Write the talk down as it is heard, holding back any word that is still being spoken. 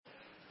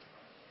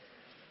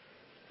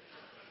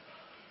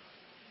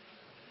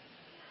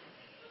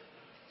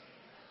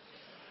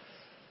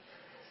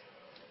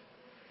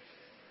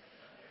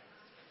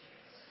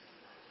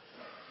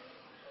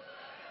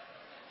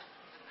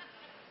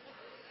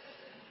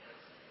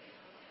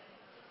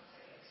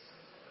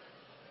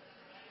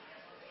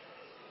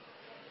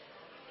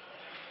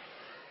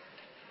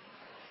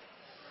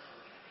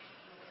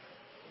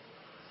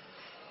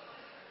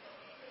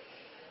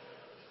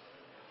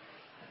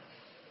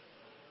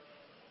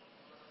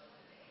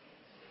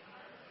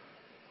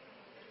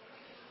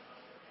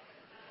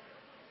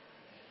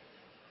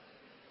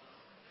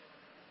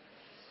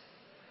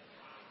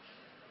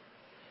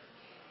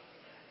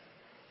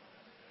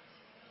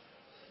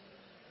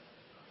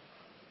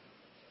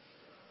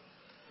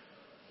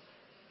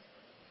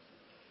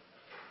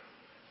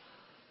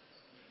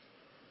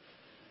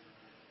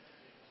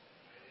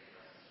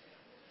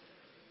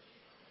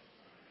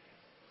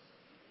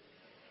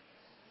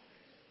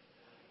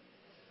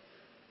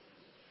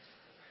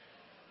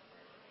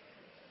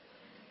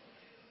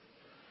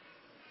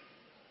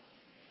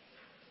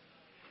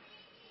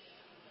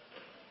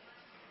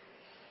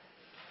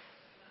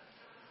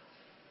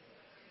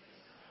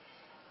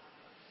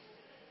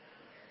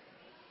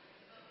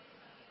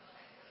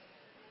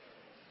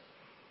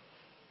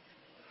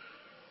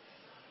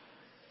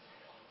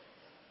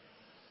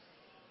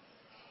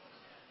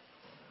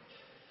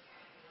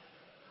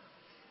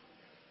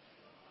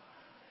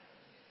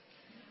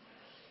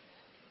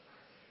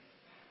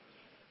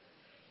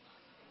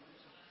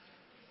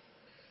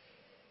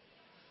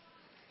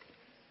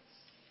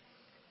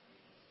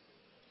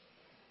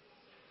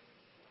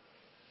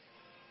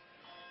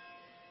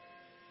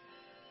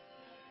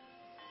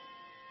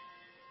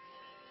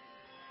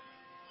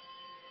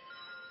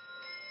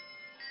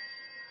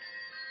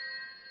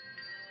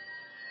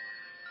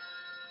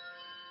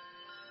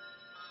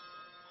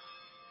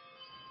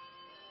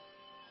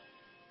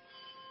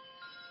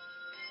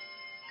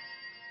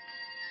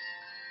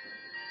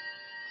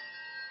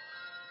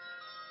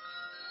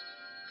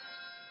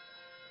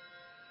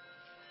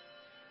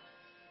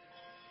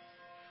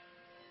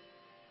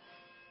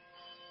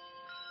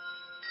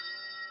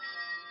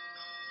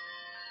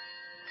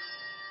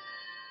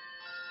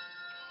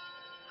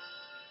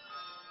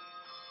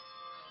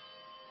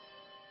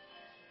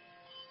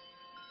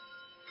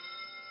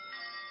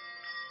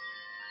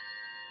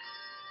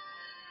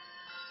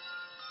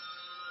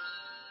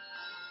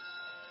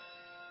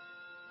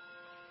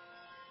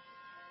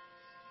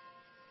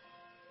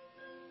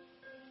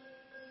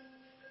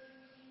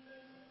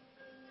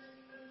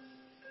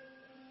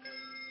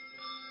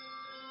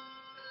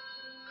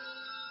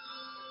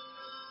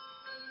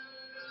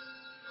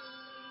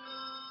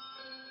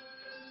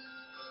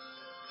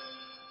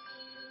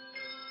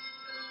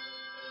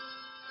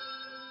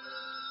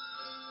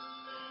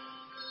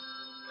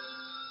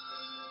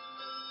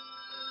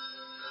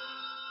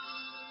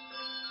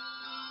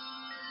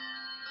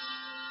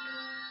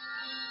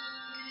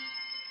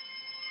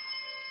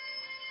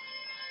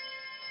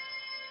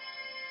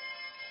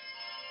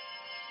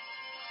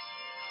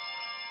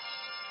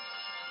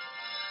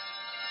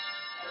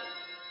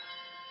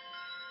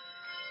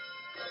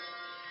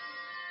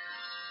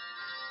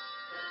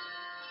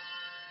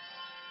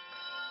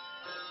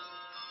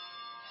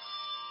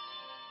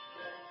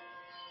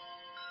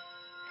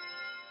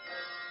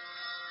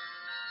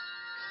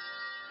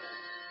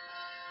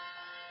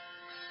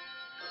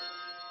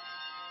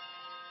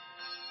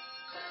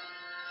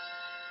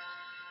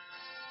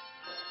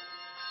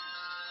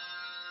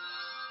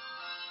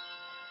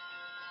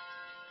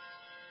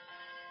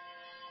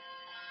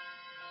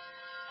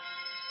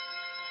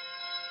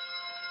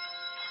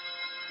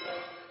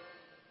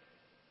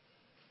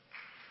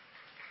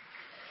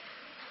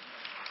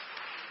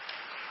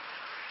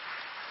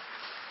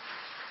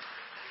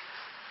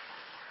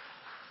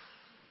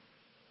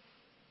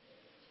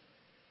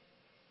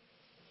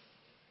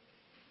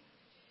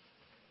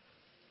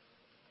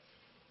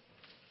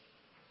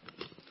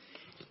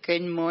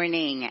Good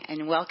morning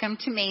and welcome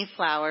to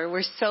Mayflower.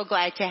 We're so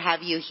glad to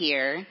have you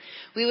here.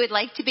 We would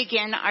like to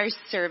begin our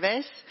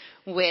service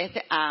with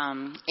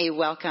a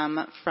welcome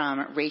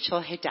from Rachel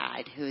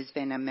Haddad, who has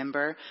been a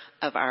member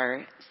of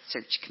our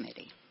search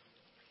committee.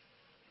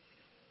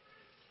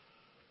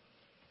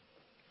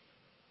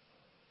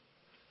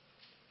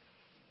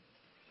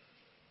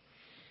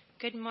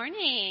 Good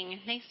morning.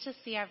 Nice to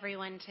see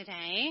everyone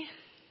today.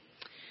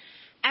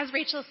 As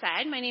Rachel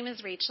said, my name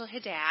is Rachel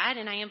Haddad,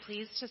 and I am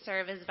pleased to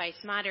serve as vice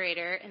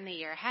moderator in the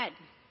year ahead.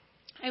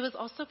 I was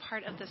also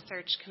part of the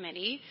search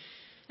committee,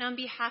 and on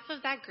behalf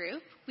of that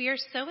group, we are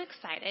so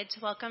excited to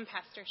welcome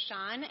Pastor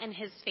Sean and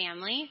his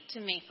family to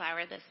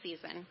Mayflower this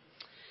season.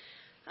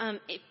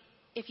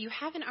 If you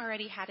haven't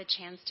already had a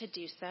chance to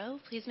do so,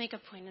 please make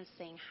a point of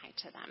saying hi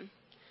to them.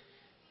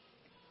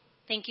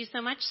 Thank you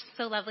so much.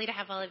 So lovely to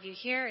have all of you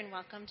here, and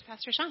welcome to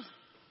Pastor Sean.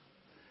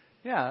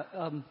 Yeah,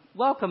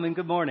 welcome and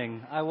good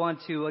morning. I want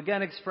to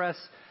again express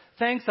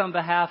thanks on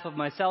behalf of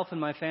myself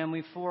and my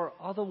family for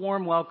all the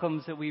warm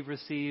welcomes that we've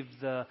received,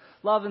 the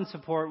love and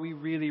support. We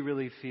really,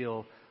 really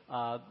feel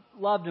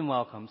loved and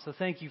welcome. So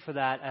thank you for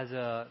that as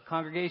a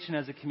congregation,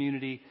 as a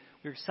community.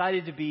 We're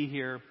excited to be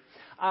here.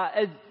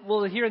 As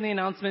we'll hear in the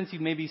announcements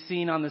you've maybe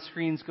seen on the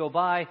screens go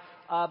by.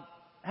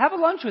 Have a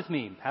lunch with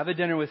me. Have a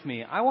dinner with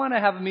me. I want to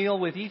have a meal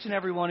with each and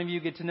every one of you,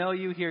 get to know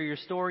you, hear your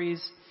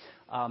stories.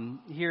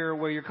 Hear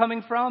where you're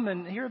coming from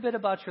and hear a bit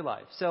about your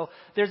life. So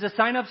there's a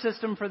sign-up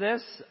system for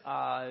this.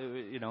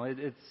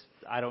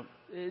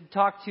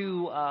 Talk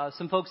to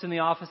some folks in the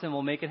office and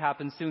we'll make it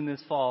happen soon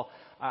this fall.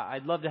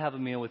 I'd love to have a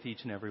meal with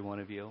each and every one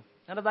of you.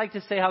 And I'd like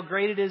to say how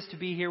great it is to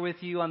be here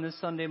with you on this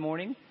Sunday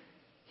morning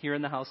here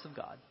in the house of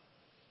God.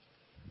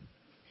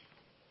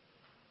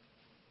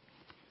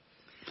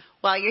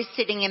 While you're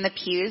sitting in the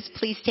pews,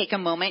 please take a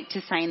moment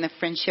to sign the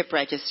friendship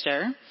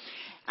register.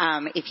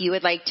 If you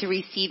would like to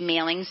receive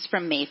mailings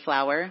from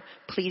Mayflower,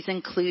 please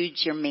include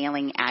your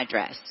mailing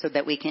address so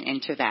that we can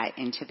enter that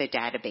into the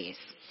database.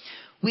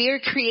 We are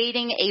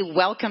creating a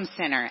welcome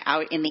center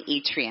out in the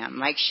atrium,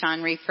 like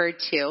Sean referred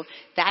to.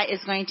 That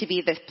is going to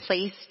be the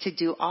place to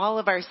do all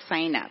of our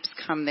sign-ups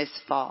come this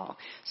fall.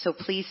 So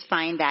please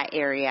find that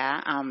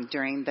area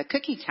during the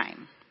cookie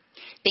time.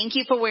 Thank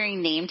you for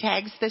wearing name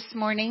tags this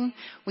morning.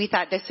 We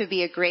thought this would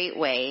be a great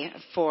way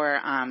for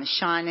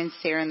Sean and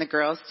Sarah and the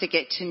girls to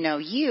get to know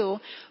you,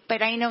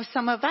 but I know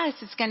some of us,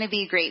 it's going to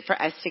be great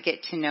for us to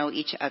get to know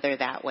each other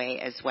that way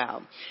as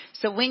well.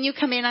 So when you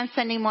come in on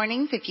Sunday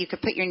mornings, if you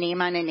could put your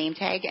name on a name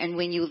tag, and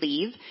when you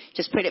leave,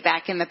 just put it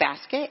back in the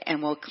basket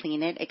and we'll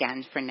clean it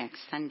again for next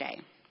Sunday.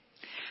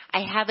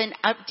 I have an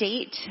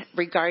update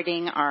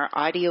regarding our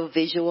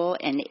audio-visual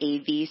and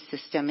AV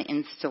system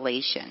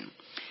installation.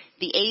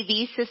 The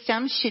AV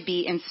system should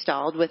be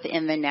installed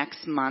within the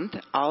next month.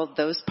 All of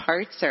those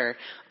parts are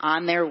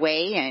on their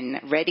way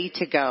and ready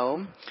to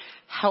go.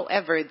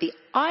 However, the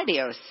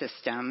audio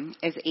system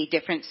is a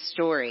different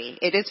story.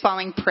 It is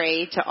falling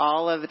prey to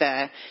all of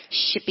the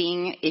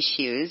shipping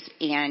issues,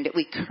 and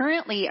we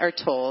currently are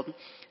told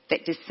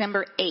that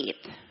December 8th,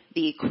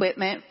 the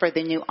equipment for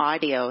the new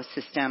audio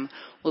system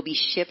will be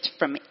shipped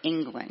from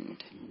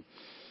England.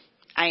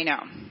 I know.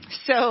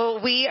 So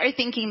we are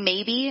thinking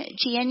maybe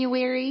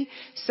January.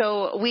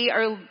 So we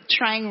are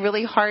trying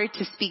really hard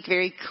to speak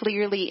very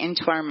clearly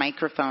into our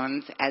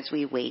microphones as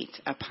we wait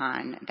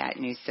upon that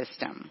new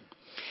system.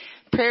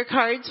 Prayer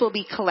cards will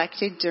be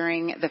collected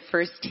during the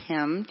first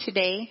hymn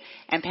today,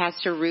 and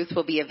Pastor Ruth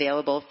will be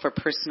available for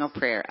personal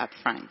prayer up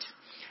front.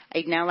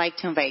 I'd now like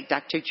to invite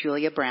Dr.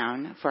 Julia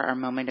Brown for our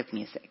moment of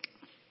music.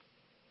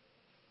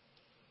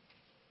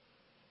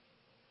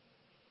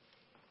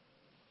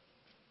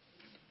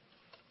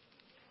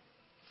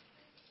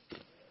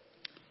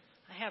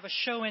 Have a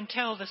show and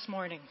tell this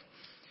morning.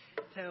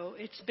 So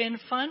it's been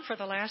fun for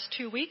the last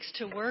 2 weeks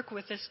to work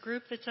with this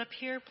group that's up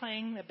here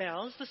playing the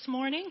bells this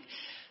morning.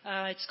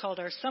 It's called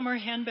our Summer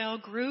Handbell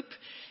Group,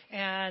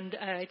 and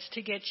it's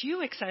to get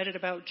you excited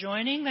about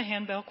joining the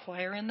handbell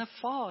choir in the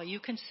fall. You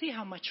can see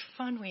how much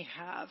fun we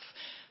have.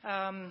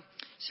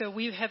 So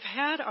we have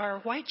had our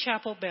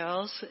Whitechapel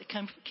bells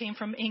came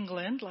from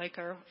England, like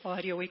our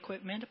audio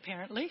equipment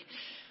apparently.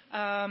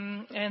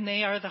 And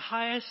they are the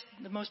highest,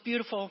 the most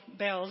beautiful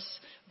bells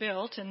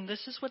built, and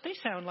this is what they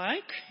sound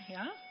like,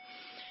 yeah.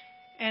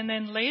 And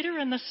then later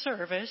in the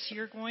service,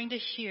 you're going to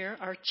hear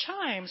our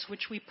chimes,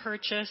 which we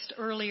purchased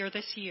earlier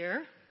this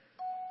year.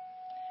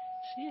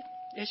 See,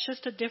 it's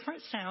just a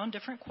different sound,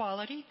 different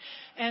quality.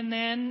 And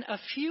then a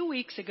few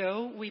weeks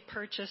ago, we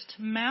purchased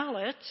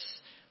mallets,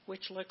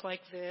 which look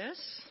like this,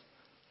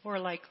 or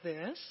like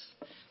this,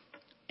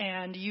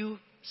 and you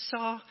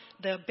saw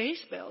the bass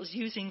bells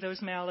using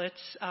those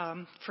mallets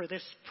for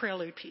this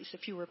prelude piece,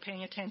 if you were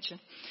paying attention.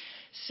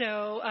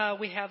 So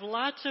we have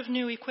lots of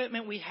new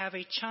equipment. We have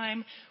a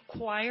chime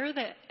choir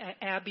that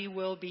Abby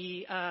will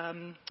be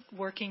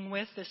working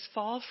with this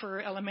fall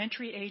for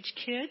elementary age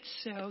kids,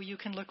 so you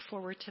can look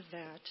forward to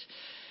that.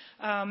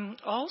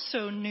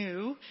 Also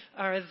new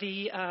are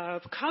the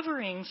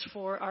coverings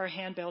for our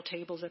handbell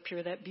tables up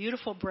here. That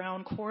beautiful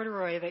brown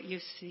corduroy that you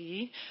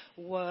see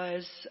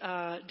was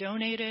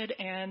donated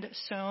and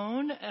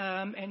sewn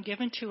and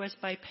given to us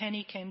by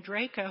Penny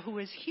Kendraka, who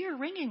is here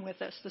ringing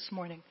with us this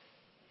morning.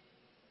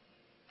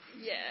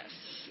 Yes.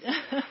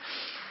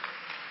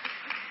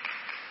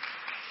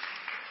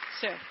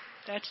 So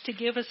that's to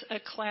give us a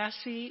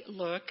classy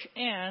look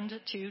and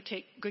to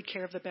take good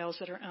care of the bells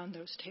that are on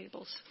those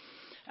tables.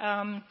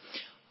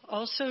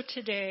 Also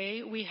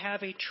today we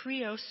have a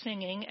trio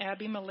singing,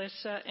 Abby,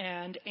 Melissa,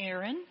 and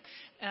Aaron.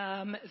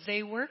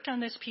 They worked on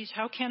this piece,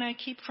 How Can I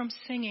Keep From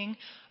Singing,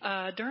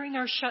 during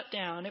our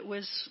shutdown. It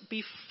was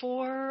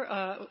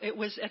it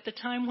was at the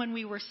time when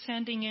we were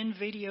sending in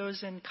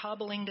videos and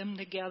cobbling them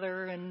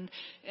together and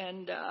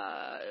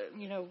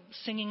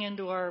singing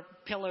into our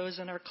pillows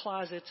and our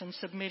closets and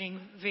submitting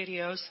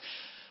videos.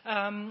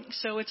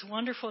 So it's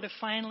wonderful to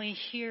finally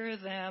hear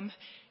them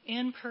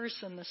in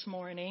person this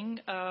morning.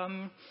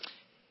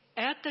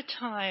 At the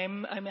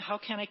time, How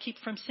Can I Keep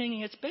From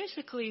Singing? It's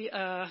basically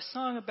a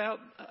song about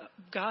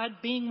God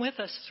being with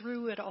us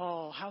through it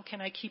all. How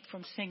can I keep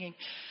from singing?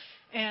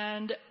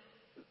 And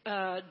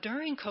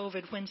during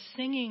COVID, when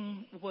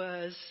singing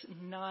was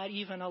not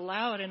even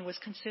allowed and was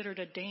considered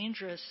a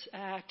dangerous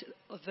act,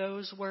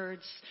 those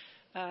words,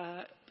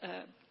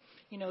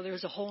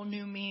 there's a whole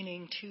new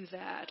meaning to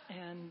that.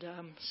 And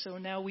so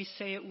now we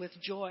say it with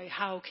joy.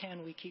 How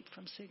can we keep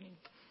from singing?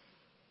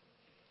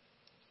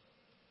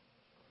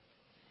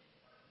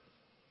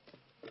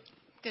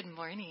 Good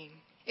morning.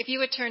 If you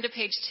would turn to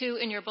page 2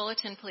 in your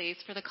bulletin, please,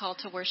 for the call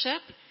to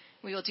worship.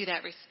 We will do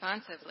that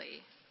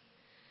responsively.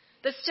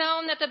 The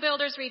stone that the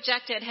builders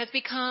rejected has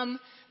become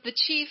the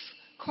chief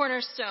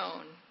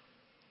cornerstone.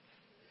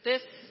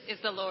 This is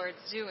the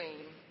Lord's doing.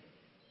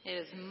 It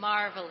is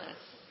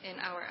marvelous in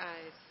our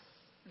eyes.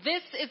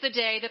 This is the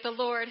day that the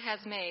Lord has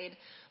made.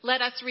 Let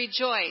us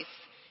rejoice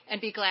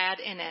and be glad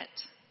in it.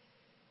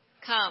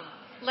 Come,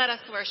 let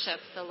us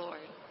worship the Lord.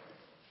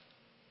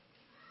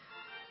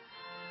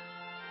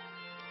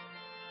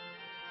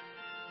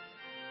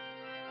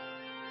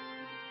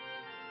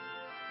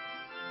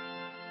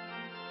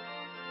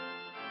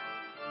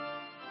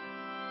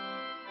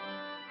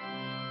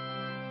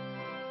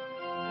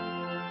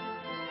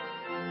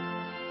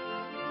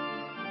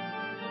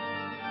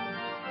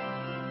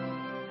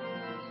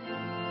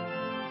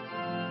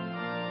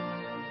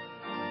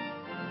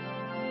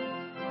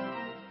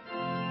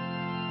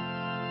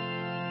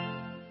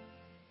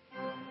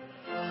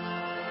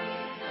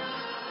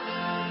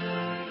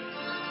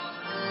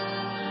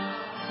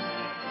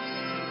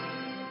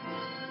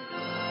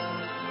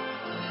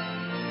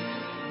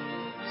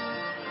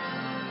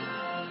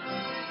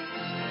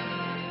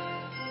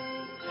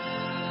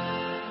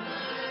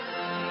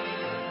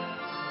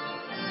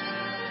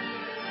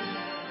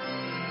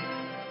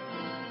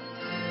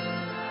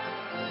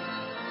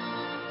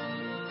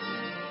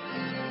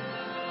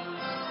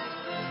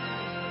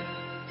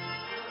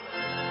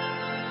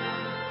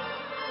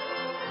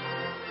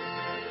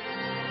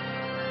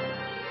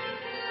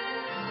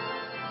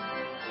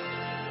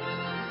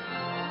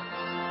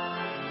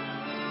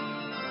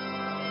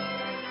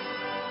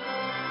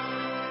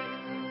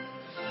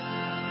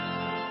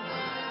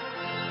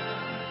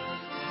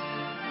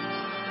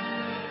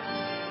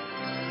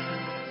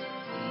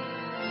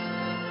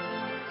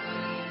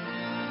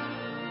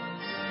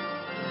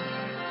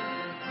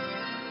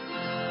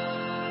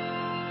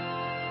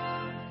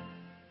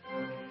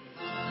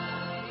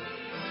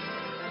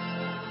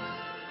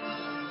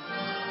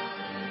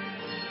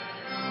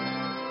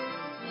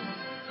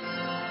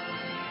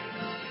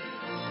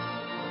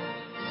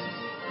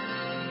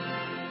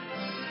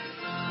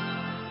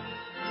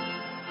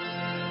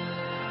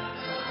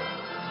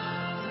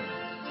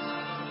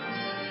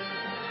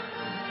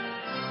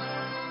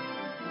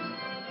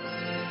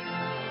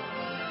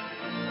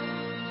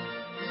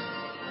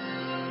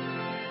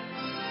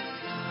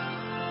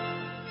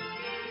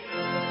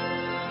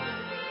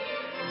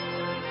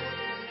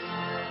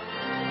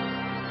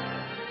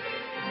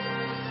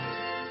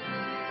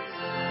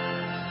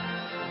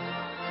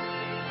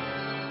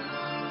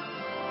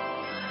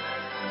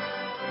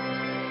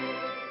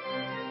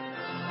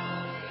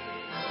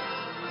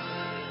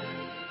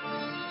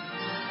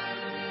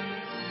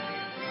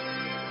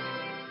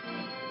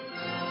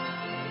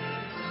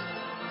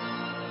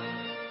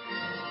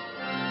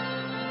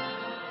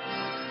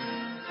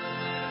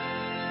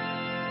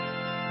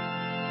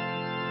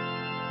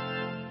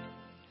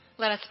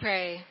 Let us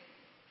pray.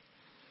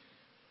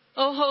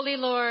 O holy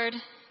Lord,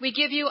 we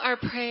give you our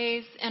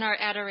praise and our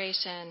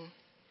adoration,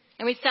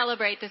 and we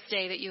celebrate this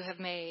day that you have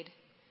made.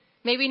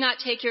 May we not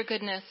take your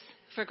goodness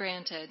for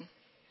granted.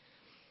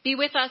 Be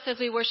with us as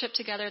we worship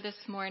together this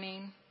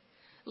morning.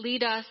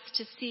 Lead us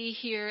to see,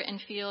 hear,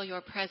 and feel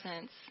your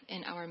presence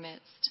in our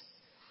midst.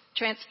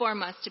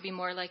 Transform us to be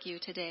more like you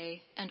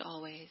today and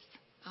always.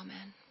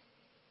 Amen.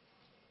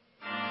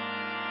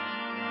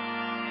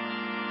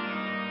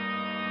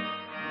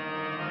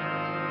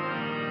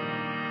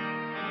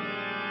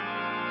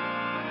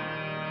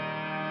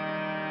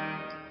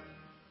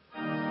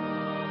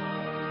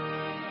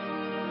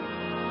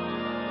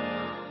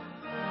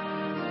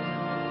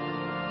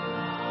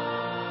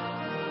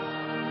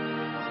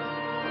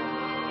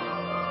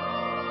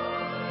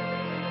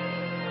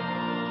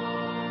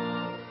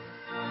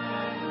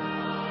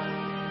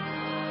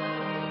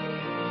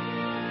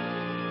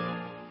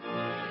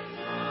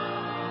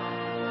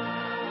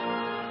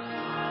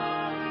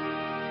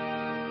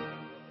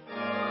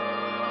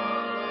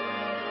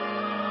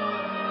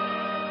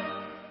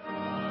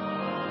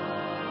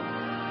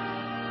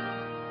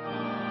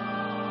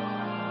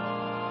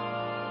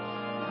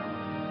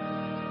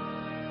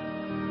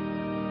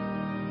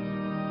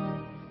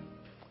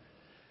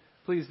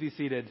 Please be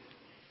seated.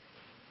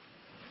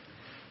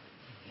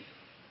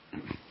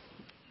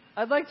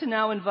 I'd like to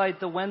now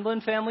invite the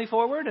Wendland family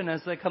forward, and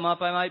as they come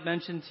up, I might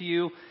mention to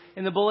you,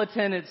 in the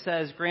bulletin it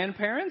says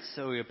grandparents,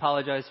 so we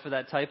apologize for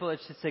that typo. It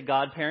should say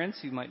godparents.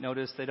 You might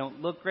notice they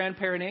don't look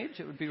grandparent age.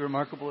 It would be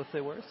remarkable if they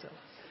were,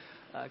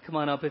 so come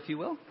on up if you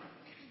will.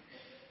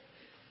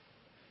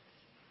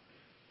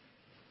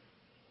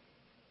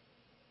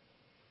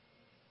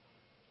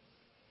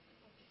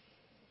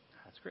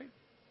 That's great.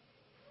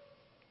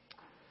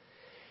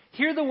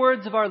 Hear the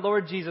words of our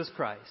Lord Jesus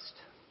Christ.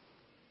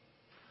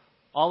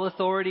 All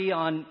authority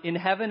in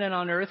heaven and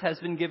on earth has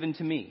been given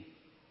to me.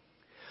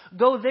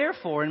 Go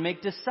therefore and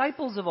make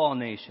disciples of all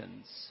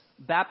nations,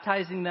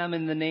 baptizing them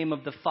in the name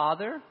of the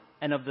Father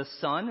and of the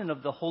Son and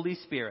of the Holy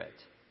Spirit,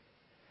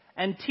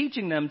 and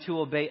teaching them to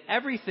obey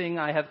everything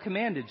I have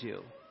commanded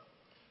you.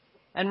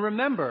 And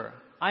remember,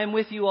 I am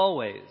with you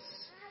always,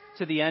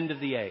 to the end of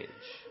the age.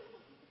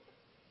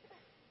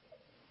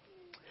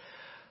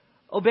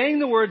 Obeying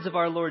the words of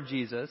our Lord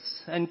Jesus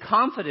and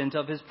confident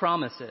of his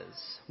promises,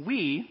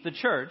 we, the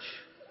church,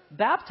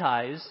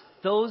 baptize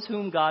those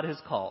whom God has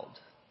called.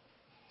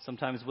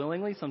 Sometimes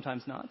willingly,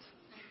 sometimes not.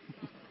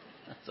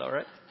 That's all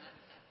right.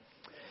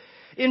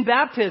 In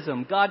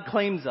baptism, God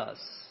claims us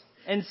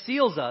and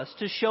seals us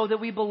to show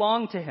that we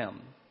belong to him.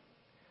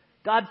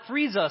 God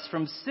frees us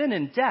from sin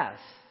and death,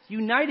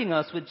 uniting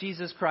us with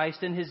Jesus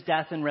Christ in his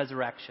death and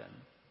resurrection.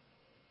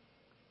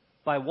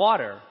 By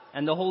water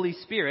and the Holy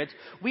Spirit,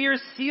 we are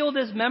sealed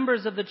as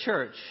members of the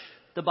church,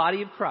 the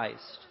body of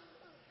Christ.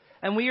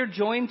 And we are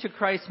joined to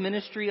Christ's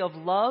ministry of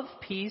love,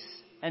 peace,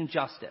 and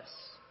justice.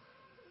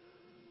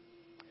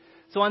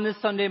 So on this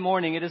Sunday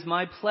morning, it is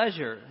my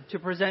pleasure to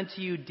present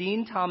to you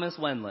Dean Thomas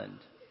Wendland,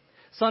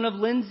 son of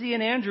Lindsay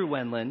and Andrew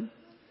Wendland,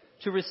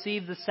 to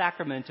receive the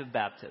sacrament of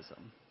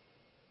baptism.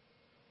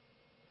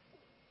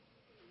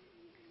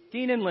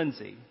 Dean and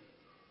Lindsay.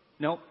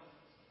 Nope.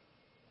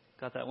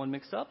 Got that one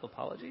mixed up.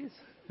 Apologies.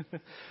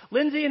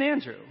 Lindsay and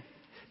Andrew,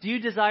 do you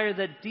desire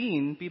that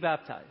Dean be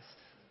baptized?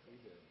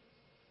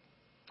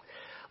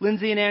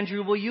 Lindsay and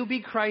Andrew, will you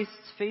be Christ's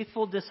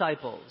faithful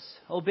disciples,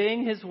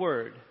 obeying his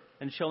word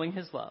and showing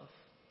his love?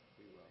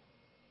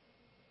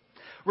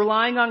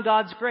 Relying on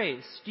God's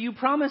grace, do you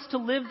promise to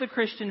live the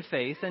Christian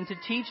faith and to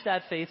teach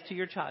that faith to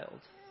your child?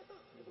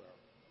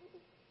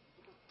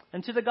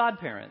 And to the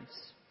godparents,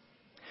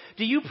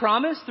 do you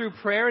promise through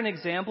prayer and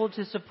example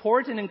to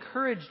support and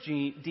encourage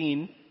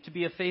Dean to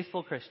be a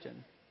faithful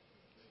Christian?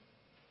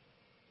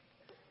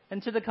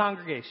 And to the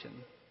congregation,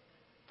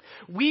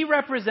 we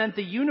represent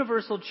the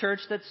universal church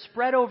that's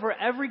spread over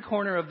every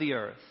corner of the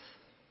earth.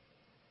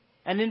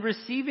 And in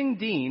receiving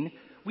Dean,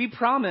 we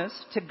promise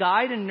to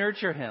guide and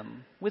nurture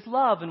him with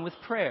love and with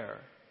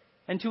prayer,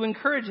 and to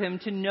encourage him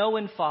to know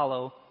and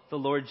follow the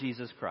Lord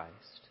Jesus Christ.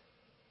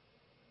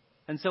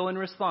 And so in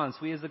response,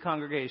 we as the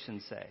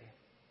congregation say,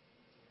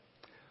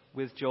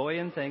 with joy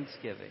and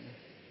thanksgiving,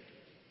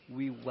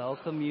 we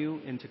welcome you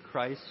into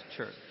Christ's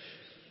church,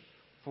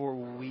 for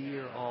we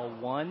are all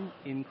one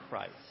in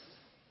Christ.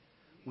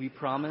 We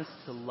promise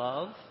to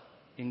love,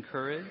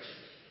 encourage,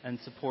 and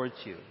support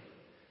you,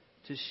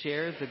 to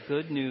share the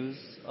good news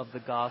of the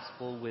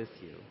gospel with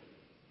you,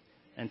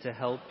 and to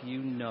help you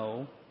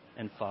know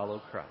and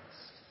follow Christ.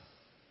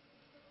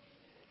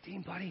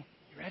 Dean, buddy,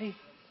 you ready?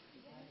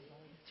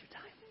 It's your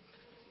time.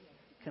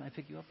 Can I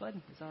pick you up, bud?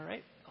 Is that all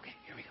right? Okay,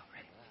 here we go.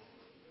 Ready?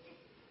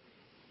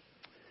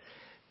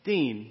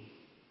 Dean,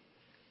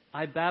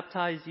 I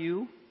baptize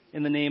you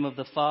in the name of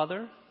the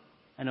Father,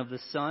 and of the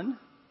Son,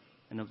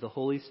 and of the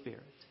Holy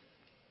Spirit.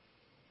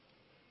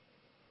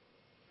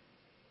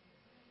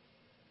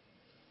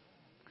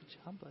 Good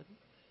job, buddy.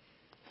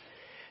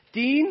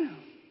 Dean,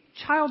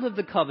 child of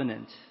the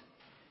covenant,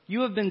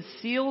 you have been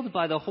sealed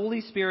by the Holy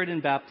Spirit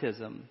in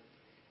baptism,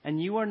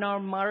 and you are now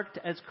marked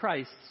as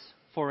Christ's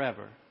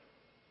forever.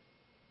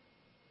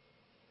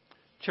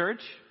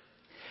 Church,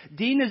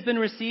 Dean has been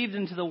received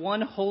into the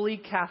one holy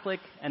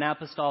Catholic and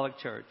Apostolic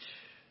Church.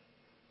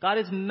 God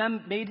has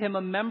made him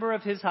a member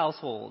of his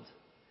household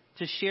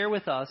to share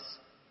with us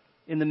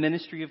in the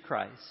ministry of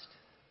Christ.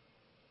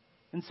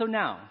 And so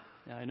now,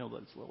 I know,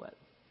 but it's a little wet.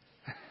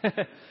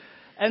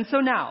 And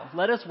so now,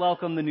 let us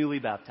welcome the newly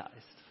baptized.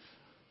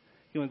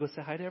 You want to go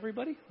say hi to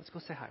everybody? Let's go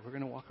say hi. We're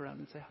going to walk around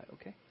and say hi,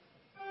 okay?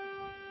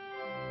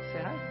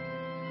 Say hi.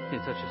 Can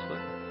you touch his foot?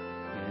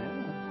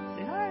 Yeah.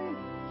 Say hi.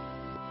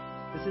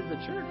 This is the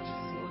church.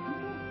 So you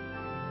go.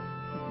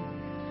 Say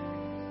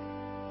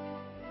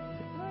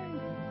hi.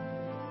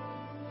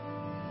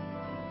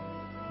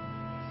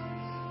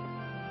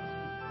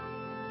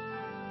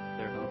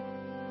 There, huh?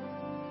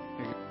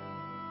 Here you go.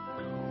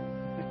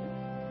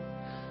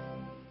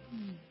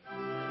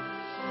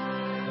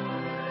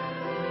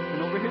 And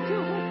over here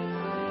too.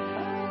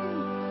 Hi.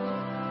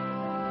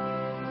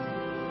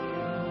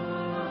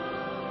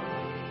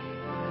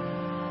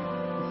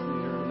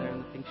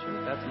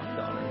 Sure, that's my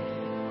daughter.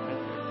 Right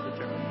there.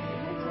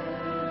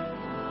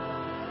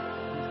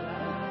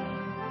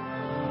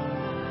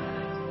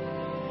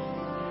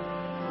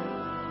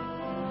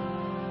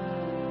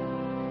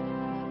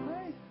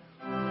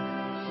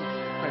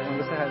 All right, want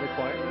to say hi to the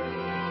choir?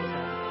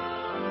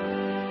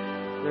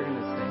 They're going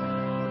to sing.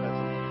 That's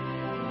okay.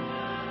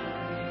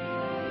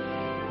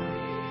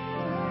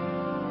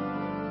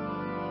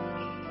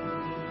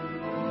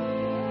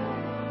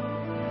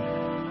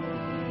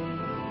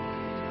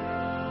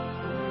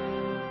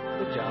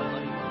 Good job,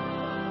 buddy.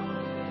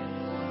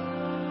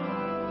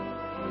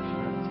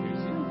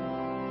 Here's you.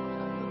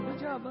 Good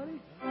job, buddy.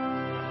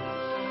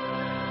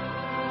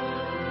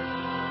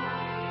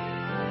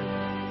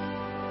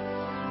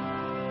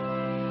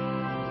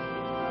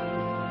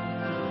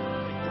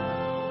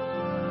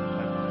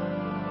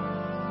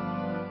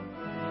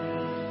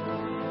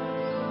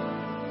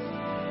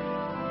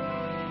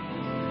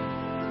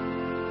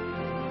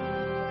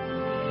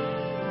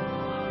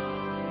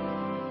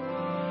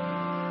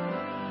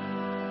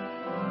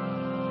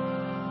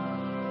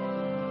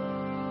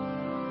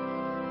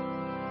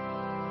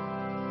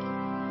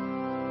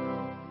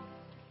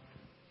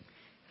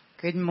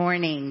 Good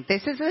morning.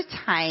 This is a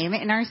time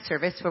in our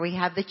service where we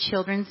have the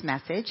children's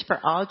message for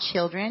all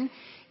children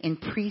in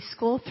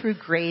preschool through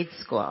grade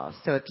school.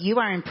 So if you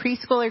are in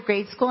preschool or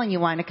grade school and you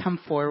want to come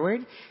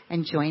forward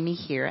and join me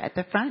here at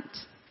the front.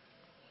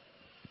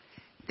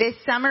 This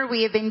summer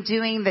we have been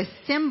doing the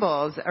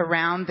symbols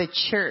around the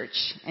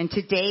church, and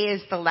today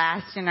is the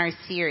last in our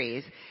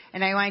series.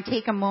 And I want to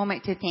take a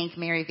moment to thank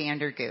Mary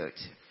Vandergoot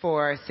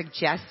for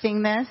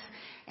suggesting this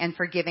and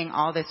for giving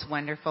all this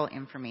wonderful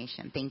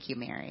information. Thank you,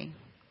 Mary.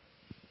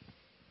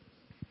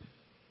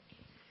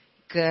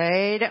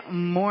 Good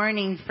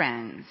morning,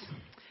 friends.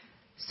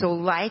 So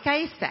like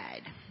I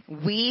said,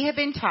 we have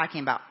been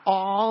talking about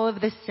all of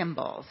the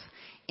symbols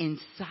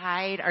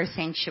inside our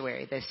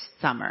sanctuary this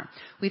summer.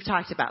 We've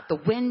talked about the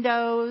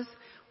windows.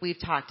 We've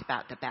talked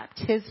about the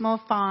baptismal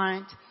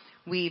font.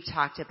 We've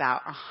talked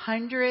about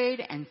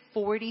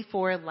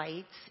 144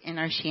 lights in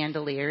our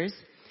chandeliers.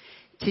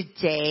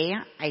 Today,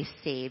 I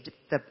saved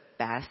the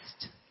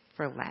best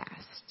for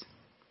last.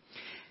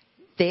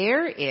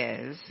 There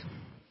is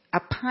a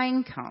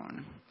pine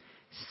cone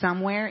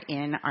somewhere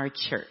in our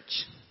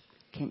church.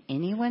 Can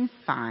anyone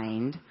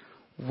find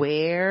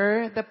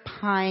where the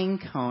pine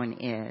cone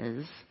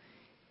is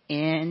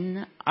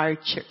in our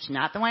church?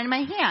 Not the one in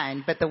my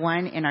hand, but the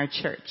one in our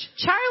church.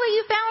 Charlie,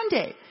 you found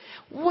it.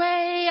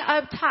 Way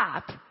up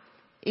top.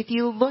 If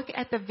you look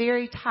at the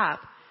very top,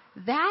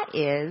 that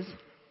is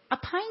a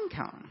pine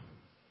cone.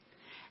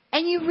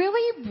 And you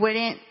really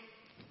wouldn't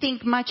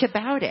think much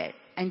about it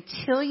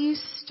until you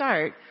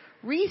start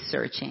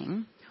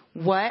researching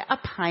what a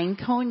pine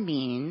cone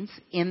means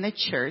in the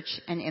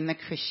church and in the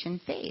Christian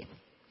faith.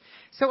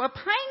 So a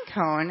pine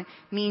cone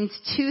means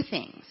two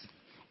things.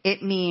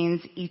 It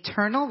means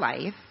eternal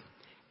life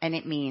and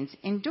it means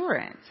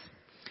endurance.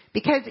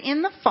 Because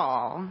in the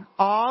fall,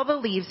 all the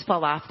leaves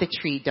fall off the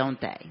tree, don't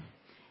they?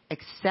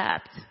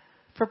 Except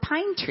for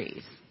pine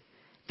trees.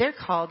 They're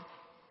called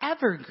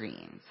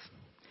evergreens.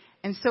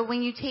 And so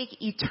when you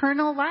take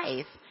eternal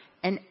life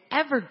and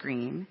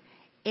evergreen,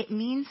 it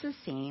means the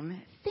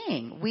same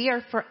thing. We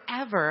are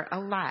forever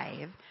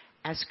alive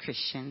as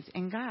Christians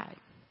in God.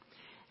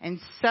 And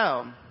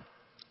so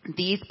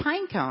these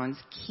pine cones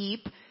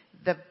keep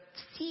the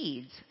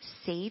seeds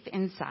safe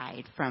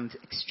inside from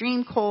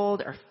extreme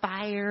cold or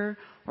fire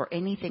or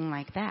anything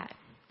like that.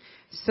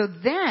 So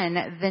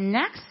then the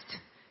next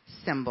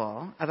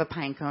symbol of a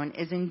pine cone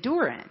is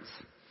endurance.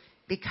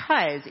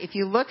 Because if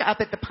you look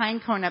up at the pine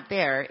cone up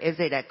there, is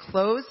it a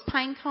closed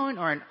pine cone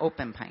or an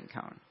open pine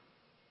cone?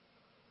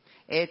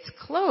 It's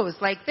closed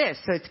like this,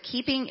 so it's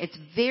keeping its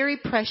very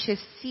precious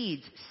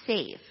seeds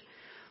safe.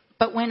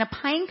 But when a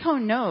pine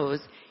cone knows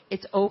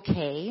it's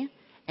okay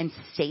and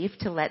safe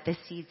to let the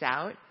seeds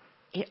out,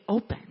 it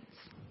opens.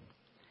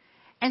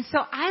 And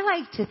so I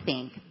like to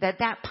think that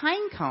that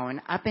pine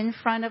cone up in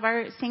front of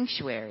our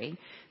sanctuary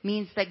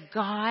means that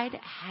God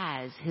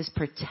has His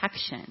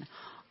protection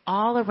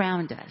all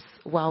around us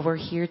while we're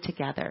here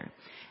together,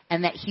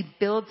 and that He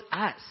builds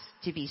us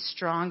to be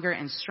stronger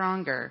and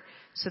stronger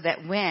so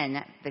that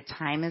when the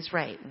time is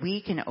right,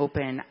 we can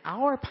open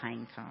our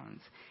pine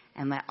cones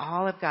and let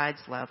all of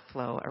God's love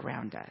flow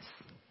around us.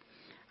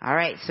 All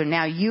right, so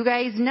now you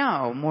guys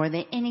know more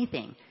than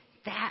anything,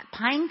 that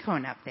pine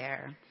cone up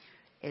there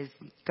is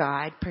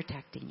God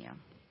protecting you.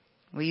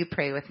 Will you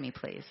pray with me,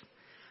 please?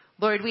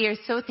 Lord, we are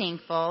so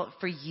thankful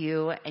for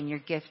you and your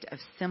gift of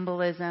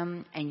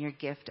symbolism and your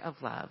gift of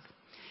love.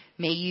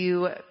 May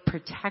you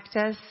protect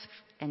us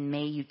and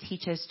may you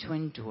teach us to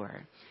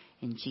endure.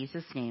 In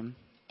Jesus' name,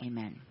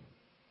 amen.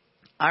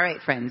 All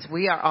right, friends,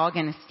 we are all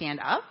going to stand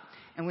up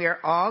and we are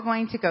all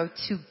going to go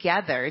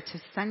together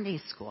to Sunday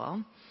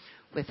school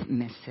with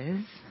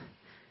Mrs.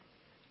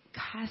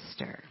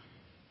 Coster.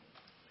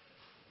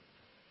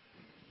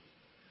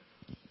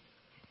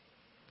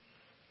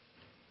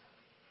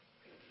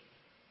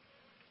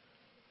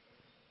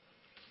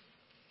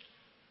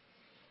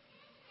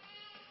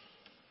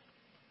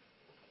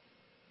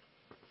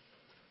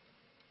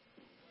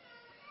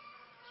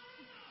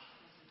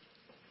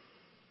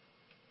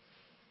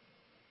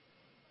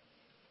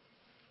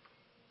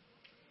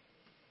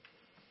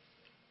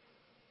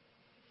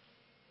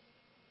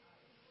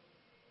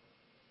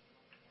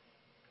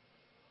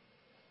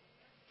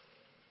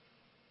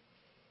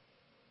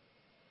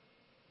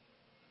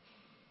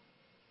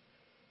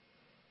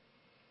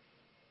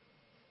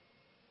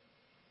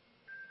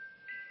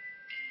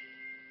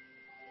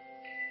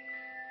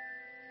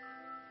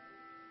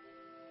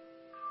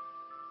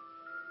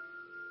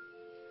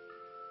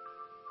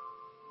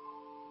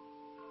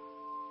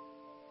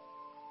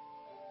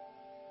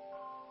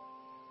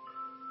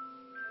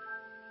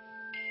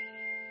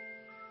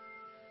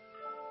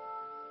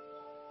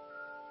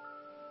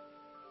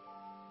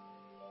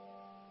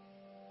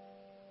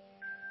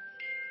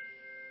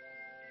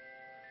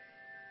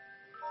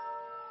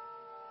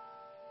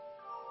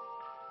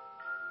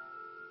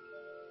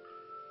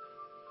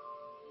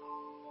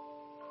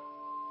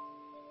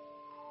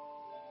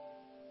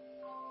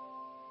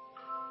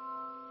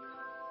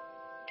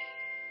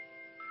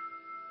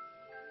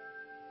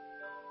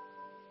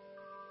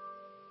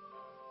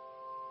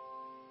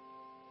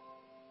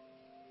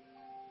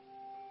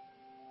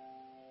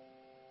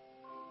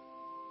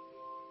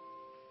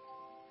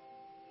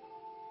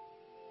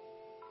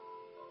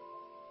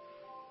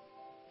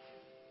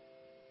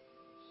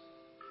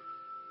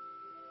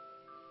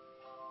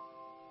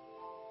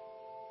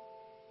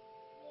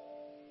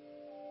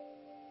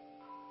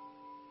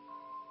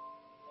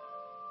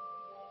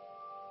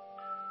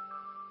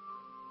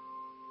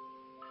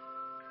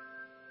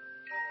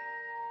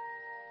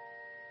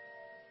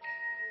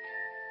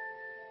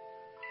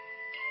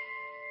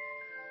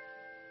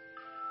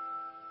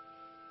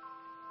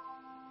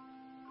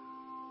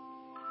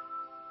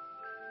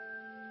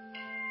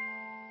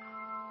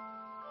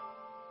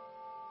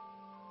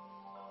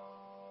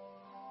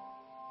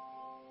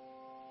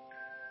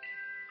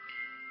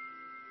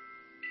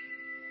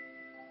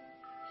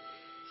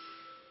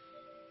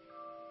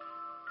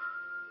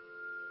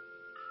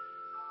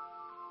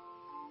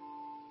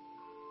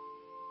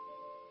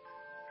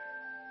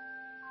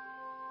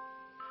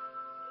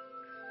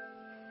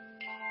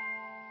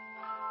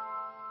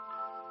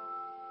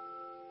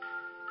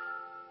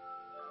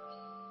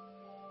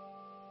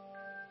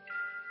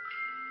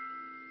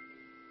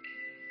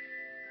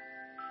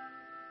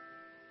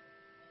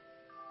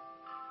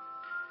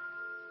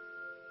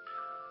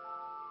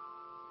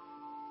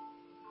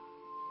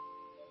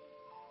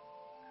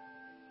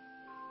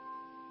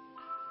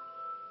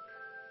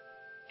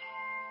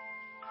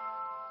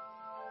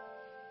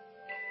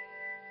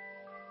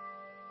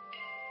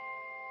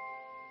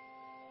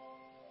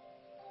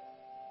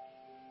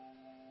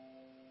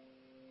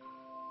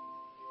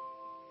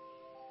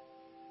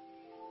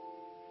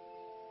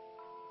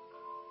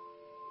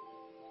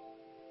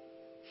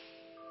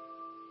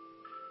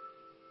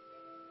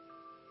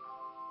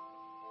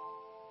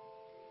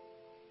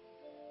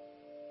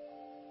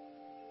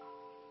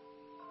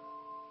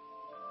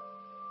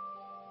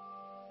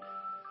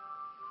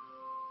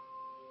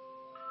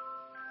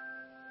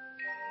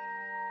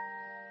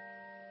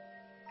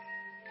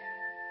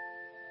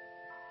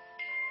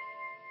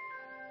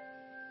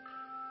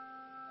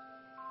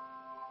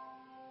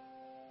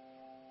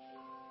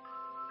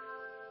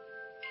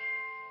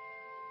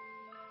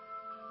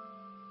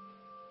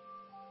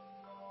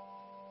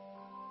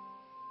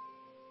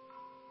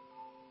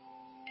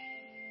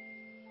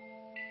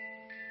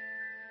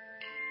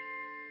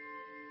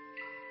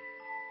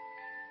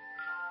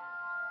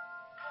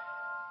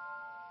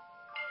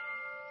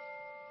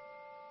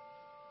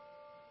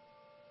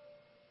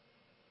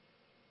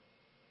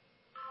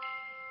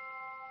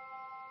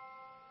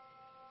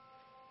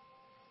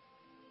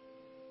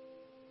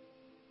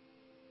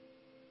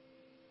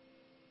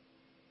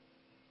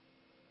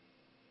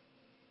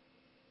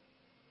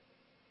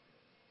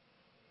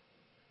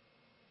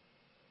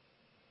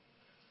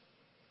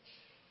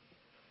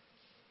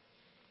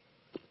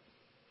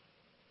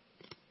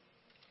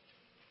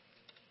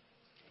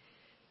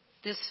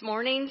 This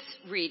morning's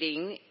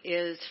reading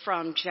is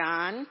from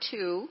John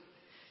 2,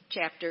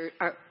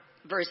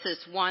 verses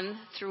 1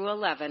 through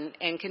 11,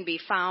 and can be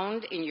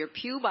found in your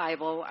Pew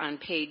Bible on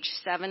page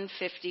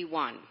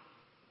 751.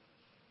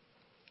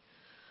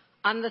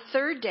 On the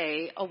third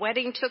day, a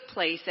wedding took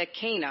place at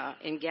Cana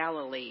in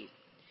Galilee.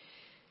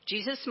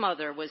 Jesus'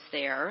 mother was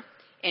there,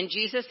 and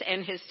Jesus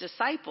and his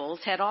disciples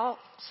had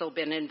also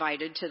been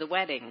invited to the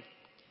wedding.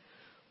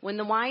 When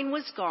the wine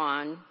was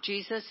gone,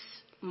 Jesus'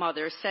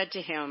 mother said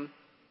to him,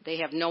 "They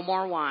have no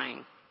more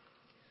wine."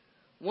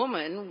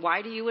 "Woman,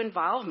 why do you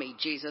involve me?"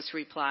 Jesus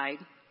replied.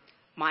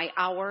 "My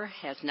hour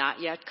has not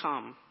yet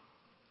come."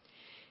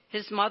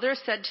 His mother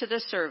said to the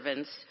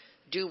servants,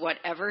 "Do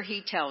whatever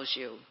he tells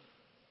you."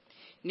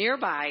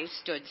 Nearby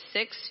stood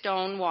 6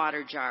 stone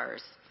water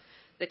jars,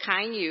 the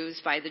kind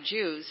used by the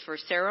Jews for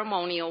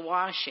ceremonial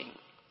washing,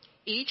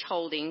 each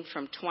holding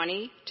from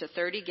 20 to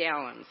 30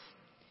 gallons.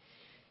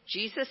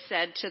 Jesus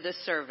said to the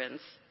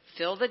servants,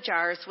 "Fill the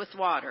jars with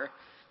water,"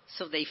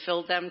 so they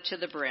filled them to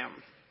the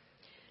brim.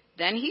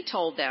 Then he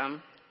told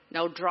them,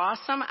 "Now draw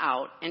some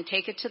out and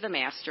take it to the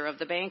master of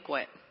the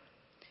banquet."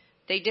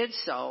 They did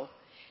so,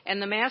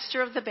 and the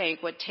master of the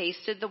banquet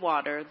tasted the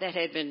water that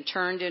had been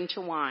turned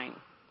into wine.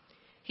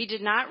 He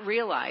did not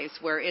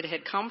realize where it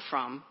had come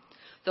from,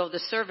 though the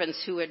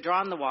servants who had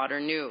drawn the water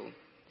knew.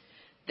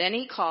 Then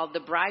he called the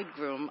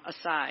bridegroom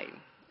aside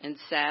and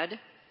said,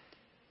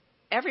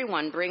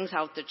 "Everyone brings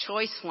out the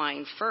choice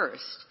wine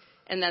first,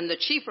 and then the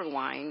cheaper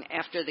wine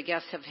after the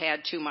guests have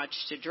had too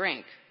much to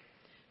drink.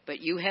 But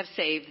you have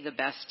saved the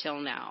best till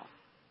now."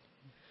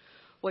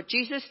 What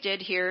Jesus did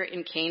here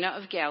in Cana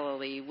of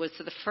Galilee was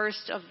the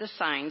first of the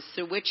signs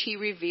through which he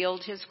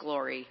revealed his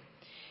glory,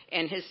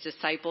 and his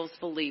disciples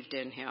believed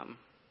in him.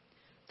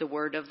 The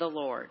word of the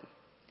Lord.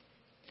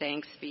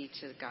 Thanks be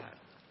to God.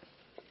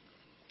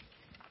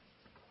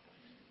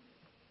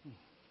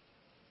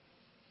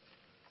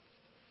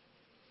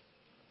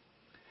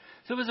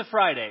 So it was a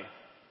Friday.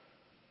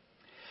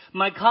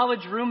 My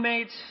college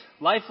roommate,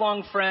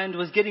 lifelong friend,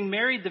 was getting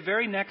married the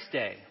very next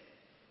day.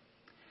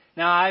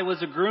 Now, I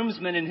was a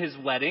groomsman in his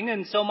wedding,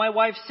 and so my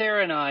wife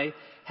Sarah and I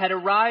had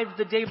arrived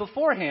the day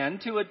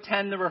beforehand to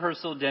attend the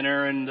rehearsal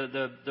dinner and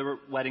the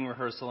wedding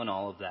rehearsal and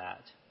all of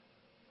that.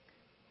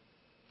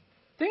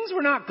 Things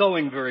were not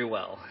going very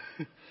well.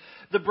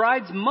 The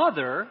bride's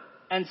mother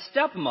and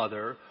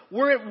stepmother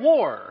were at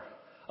war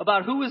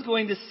about who was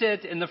going to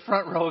sit in the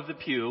front row of the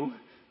pew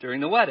during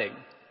the wedding.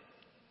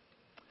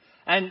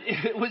 And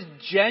it was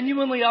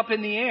genuinely up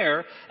in the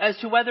air as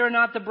to whether or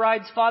not the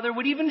bride's father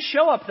would even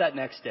show up that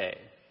next day.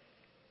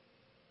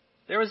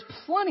 There was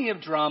plenty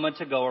of drama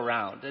to go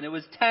around, and it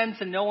was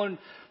tense, and no one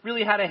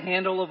really had a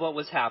handle of what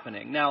was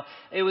happening. Now,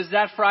 it was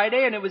that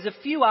Friday, and it was a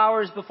few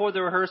hours before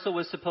the rehearsal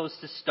was supposed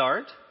to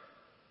start.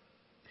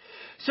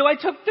 So I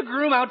took the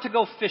groom out to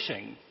go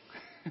fishing,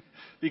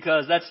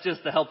 because that's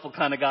just the helpful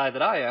kind of guy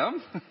that I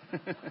am.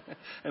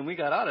 And we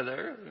got out of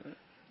there.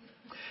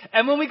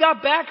 And when we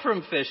got back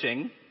from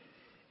fishing,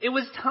 it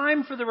was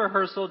time for the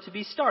rehearsal to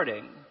be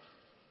starting.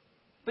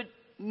 But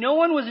no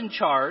one was in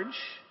charge.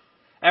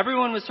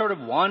 Everyone was sort of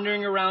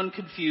wandering around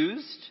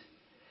confused.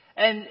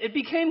 And it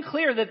became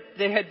clear that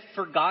they had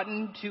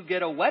forgotten to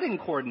get a wedding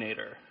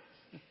coordinator.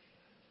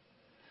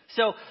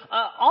 So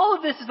all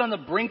of this is on the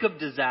brink of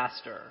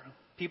disaster.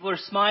 People are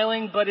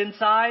smiling, but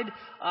inside,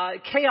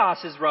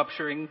 chaos is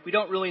rupturing. We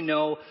don't really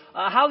know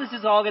how this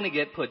is all going to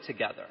get put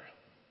together.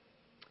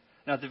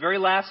 Now, at the very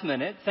last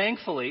minute,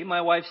 thankfully,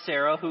 my wife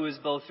Sarah, who is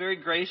both very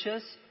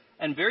gracious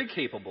and very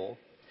capable,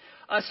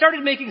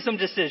 started making some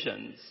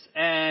decisions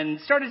and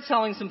started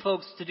telling some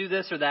folks to do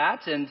this or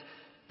that, and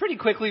pretty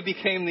quickly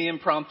became the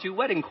impromptu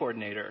wedding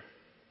coordinator.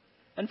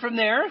 And from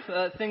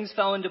there, things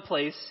fell into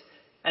place,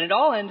 and it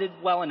all ended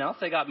well enough.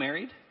 They got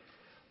married.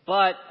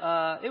 But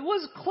it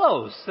was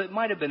close. It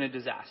might have been a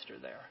disaster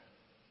there.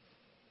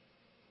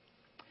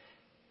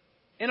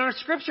 In our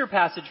scripture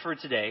passage for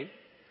today,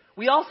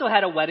 we also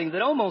had a wedding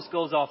that almost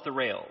goes off the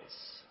rails.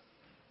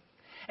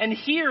 And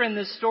here in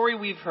this story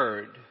we've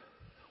heard,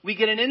 we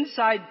get an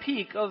inside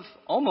peek of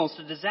almost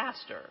a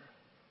disaster.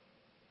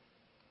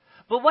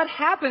 But what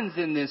happens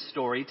in this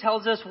story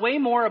tells us way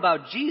more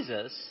about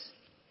Jesus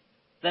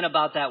than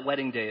about that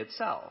wedding day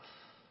itself.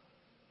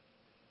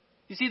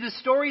 You see, the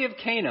story of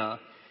Cana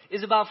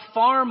is about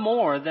far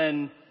more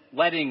than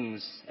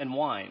weddings and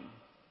wine.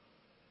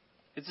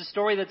 It's a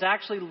story that's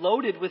actually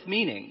loaded with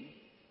meaning.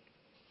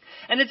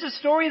 And it's a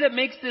story that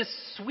makes this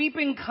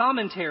sweeping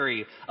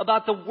commentary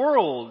about the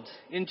world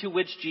into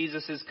which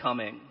Jesus is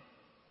coming.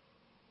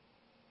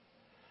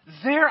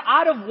 They're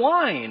out of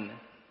wine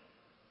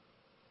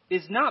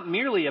is not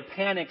merely a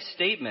panic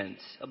statement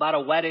about a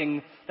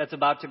wedding that's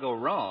about to go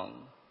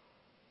wrong.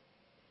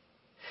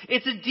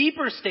 It's a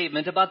deeper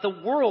statement about the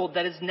world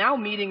that is now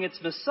meeting its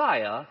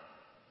Messiah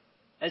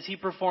as he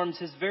performs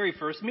his very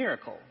first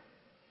miracle.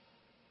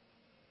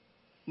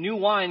 New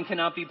wine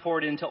cannot be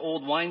poured into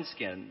old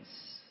wineskins.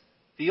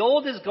 The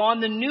old is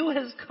gone, the new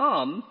has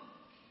come,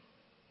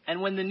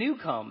 and when the new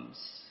comes,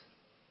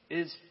 it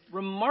is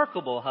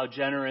remarkable how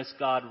generous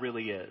God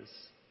really is.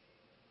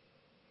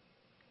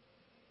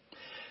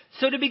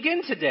 So to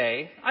begin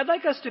today, I'd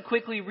like us to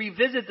quickly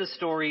revisit the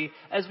story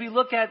as we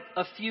look at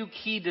a few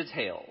key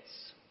details.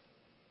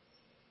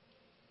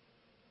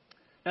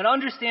 Now, to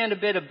understand a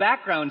bit of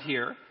background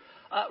here,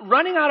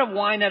 running out of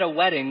wine at a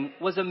wedding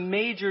was a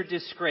major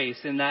disgrace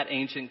in that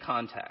ancient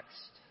context.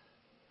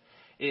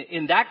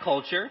 In that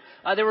culture,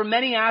 there were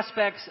many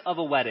aspects of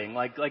a wedding,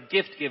 like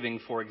gift giving,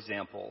 for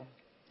example.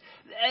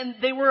 And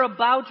they were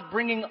about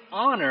bringing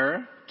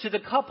honor to the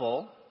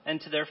couple and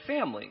to their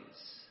families.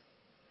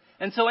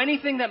 And so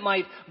anything that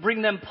might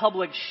bring them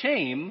public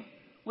shame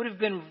would have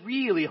been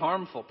really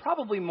harmful,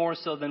 probably more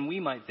so than we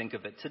might think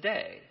of it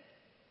today.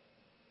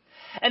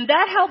 And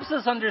that helps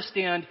us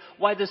understand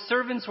why the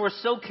servants were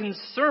so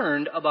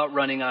concerned about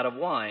running out of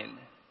wine.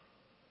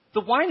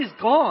 The wine is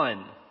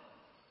gone.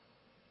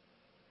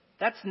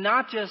 That's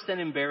not just an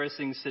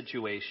embarrassing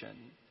situation.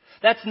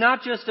 That's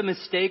not just a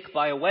mistake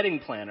by a wedding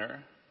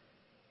planner.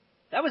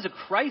 That was a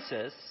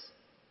crisis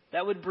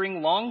that would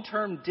bring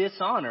long-term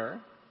dishonor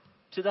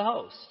to the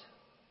host.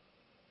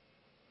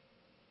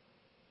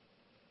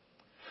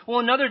 Well,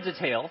 another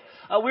detail,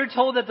 we're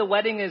told that the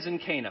wedding is in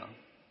Cana.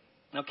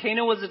 Now,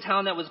 Cana was a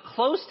town that was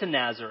close to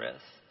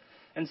Nazareth.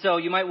 And so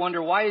you might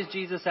wonder, why is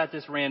Jesus at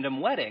this random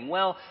wedding?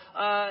 Well,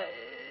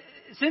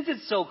 since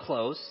it's so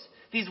close,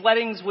 these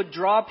weddings would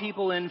draw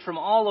people in from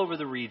all over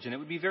the region. It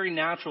would be very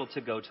natural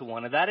to go to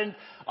one of that. And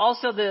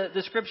also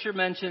the scripture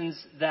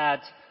mentions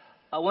that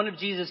one of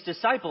Jesus'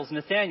 disciples,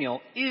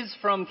 Nathanael, is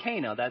from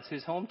Cana. That's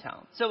his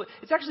hometown. So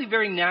it's actually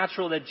very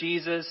natural that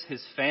Jesus,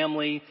 his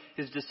family,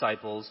 his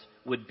disciples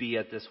would be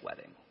at this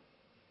wedding.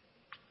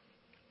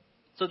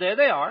 So there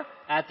they are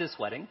at this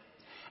wedding.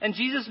 And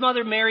Jesus'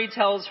 mother Mary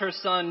tells her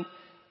son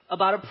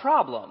about a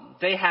problem.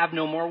 They have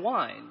no more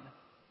wine.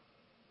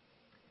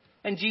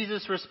 And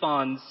Jesus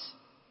responds,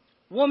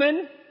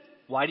 "Woman,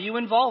 why do you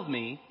involve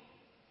me?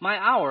 My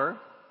hour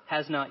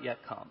has not yet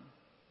come."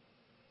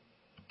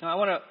 Now I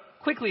want to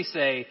quickly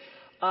say,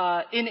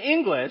 in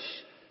English,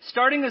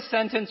 starting a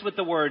sentence with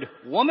the word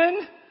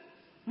woman,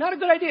 not a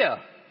good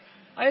idea.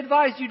 I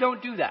advise you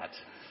don't do that.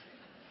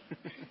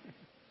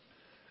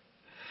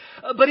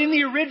 But in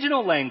the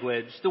original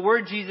language, the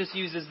word Jesus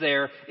uses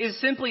there is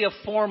simply a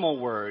formal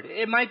word.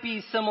 It might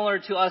be similar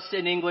to us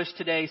in English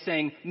today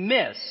saying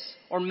miss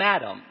or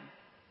madam.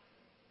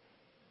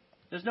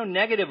 There's no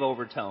negative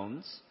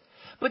overtones.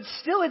 But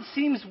still it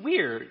seems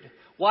weird.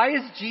 Why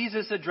is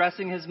Jesus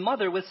addressing his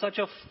mother with such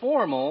a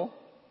formal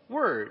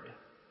word?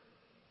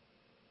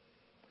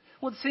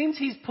 Well, it seems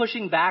he's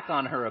pushing back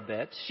on her a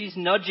bit. She's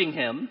nudging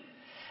him.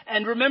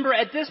 And remember,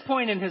 at this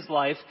point in his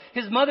life,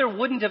 his mother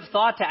wouldn't have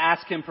thought to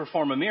ask him to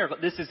perform a miracle.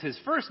 This is his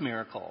first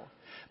miracle.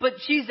 But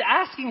she's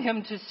asking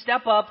him to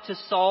step up to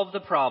solve the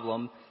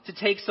problem, to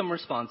take some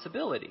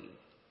responsibility.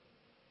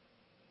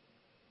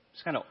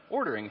 Just kind of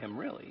ordering him,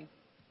 really.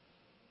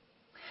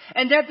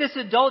 And that this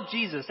adult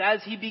Jesus,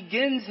 as he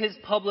begins his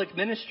public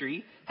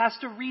ministry, has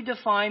to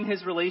redefine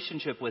his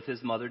relationship with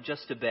his mother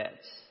just a bit.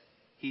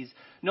 He's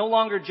no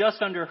longer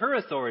just under her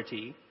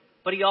authority,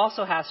 but he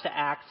also has to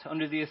act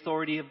under the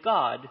authority of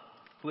God,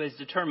 who has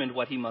determined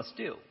what he must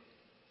do.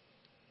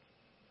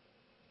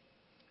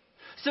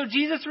 So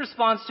Jesus'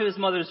 response to his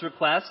mother's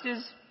request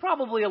is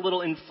probably a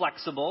little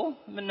inflexible,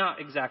 but not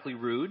exactly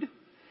rude.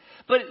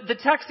 But the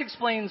text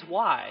explains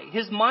why.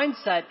 His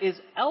mindset is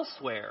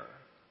elsewhere.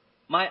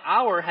 My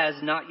hour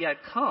has not yet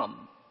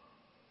come,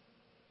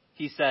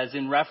 he says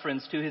in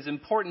reference to his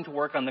important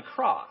work on the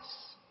cross.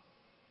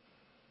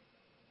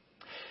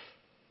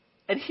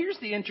 And here's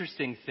the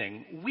interesting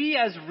thing. We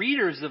as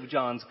readers of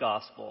John's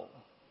Gospel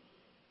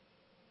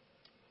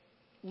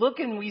look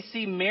and we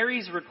see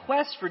Mary's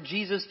request for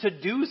Jesus to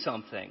do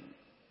something.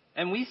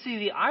 And we see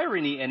the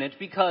irony in it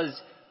because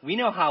we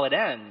know how it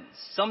ends.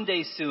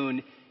 Someday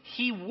soon,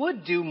 he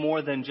would do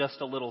more than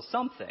just a little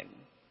something.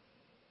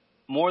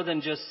 More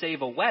than just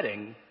save a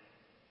wedding.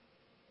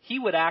 He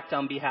would act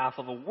on behalf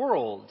of a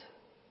world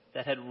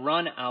that had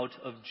run out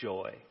of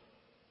joy.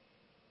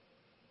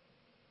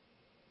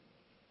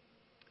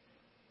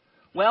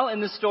 Well,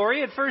 in the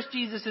story, at first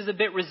Jesus is a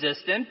bit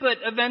resistant, but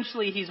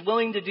eventually he's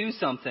willing to do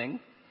something.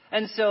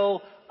 And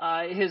so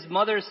his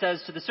mother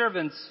says to the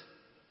servants,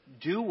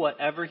 "Do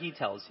whatever he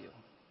tells you."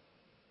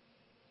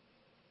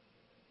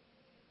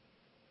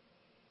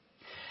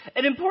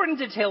 An important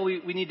detail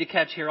we need to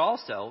catch here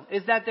also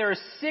is that there are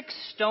 6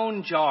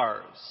 stone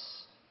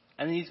jars,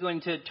 and he's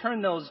going to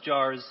turn those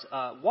jars,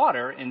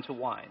 water, into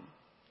wine.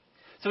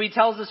 So he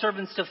tells the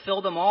servants to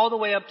fill them all the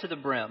way up to the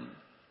brim.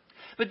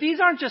 But these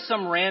aren't just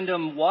some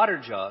random water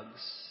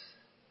jugs.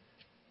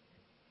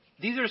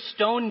 These are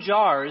stone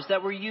jars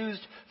that were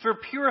used for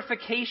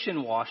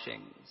purification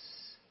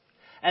washings,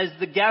 as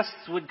the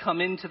guests would come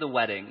into the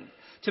wedding,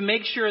 to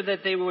make sure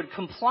that they were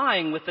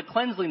complying with the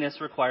cleanliness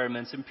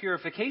requirements and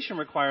purification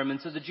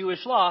requirements of the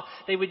Jewish law.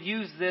 They would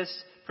use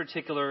this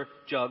particular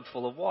jug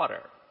full of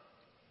water.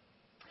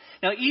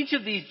 Now, each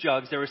of these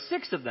jugs, there were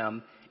 6 of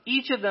them,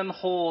 each of them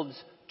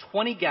holds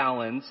 20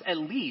 gallons at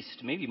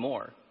least, maybe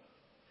more.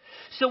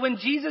 So when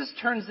Jesus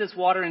turns this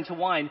water into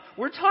wine,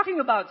 we're talking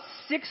about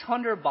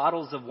 600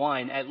 bottles of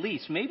wine at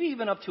least, maybe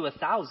even up to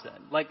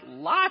 1,000. Like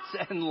lots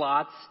and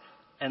lots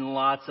and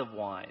lots of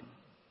wine.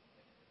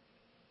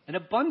 An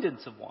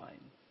abundance of wine.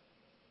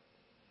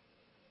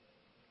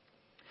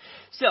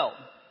 So,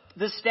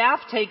 the staff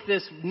take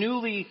this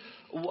newly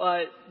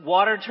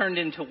water turned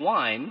into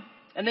wine,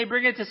 and they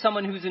bring it to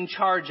someone who's in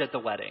charge at the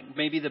wedding,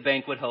 maybe the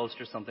banquet host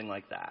or something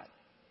like that.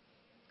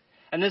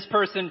 And this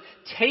person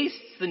tastes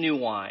the new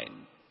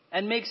wine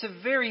and makes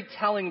a very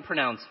telling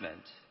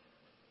pronouncement.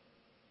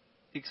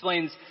 He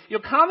explains,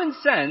 common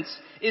sense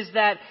is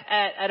that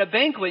at a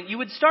banquet, you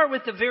would start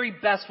with the very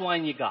best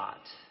wine you got.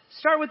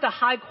 Start with the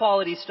high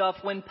quality stuff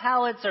when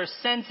palates are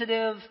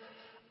sensitive,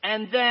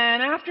 and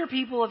then after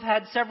people have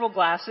had several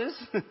glasses,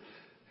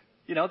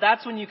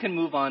 that's when you can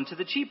move on to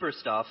the cheaper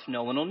stuff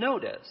no one will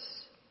notice.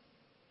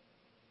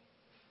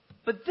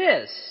 But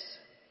this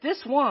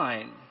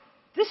wine,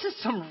 this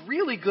is some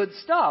really good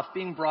stuff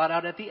being brought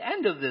out at the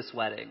end of this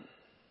wedding.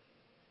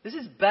 This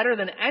is better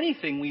than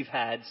anything we've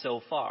had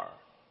so far.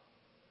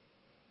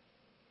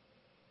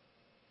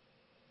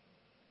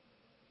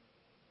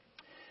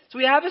 So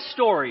we have a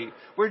story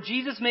where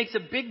Jesus makes a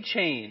big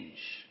change,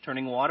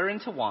 turning water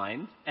into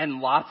wine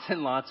and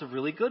lots of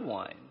really good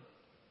wine.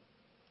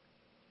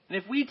 And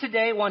if we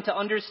today want to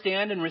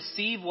understand and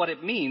receive what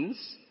it means,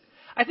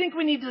 I think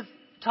we need to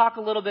talk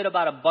a little bit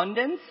about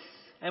abundance,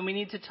 and we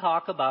need to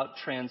talk about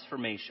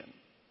transformation.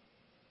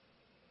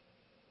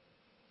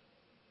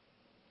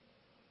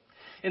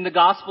 In the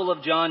Gospel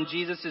of John,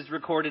 Jesus is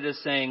recorded as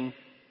saying,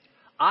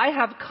 "I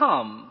have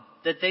come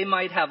that they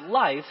might have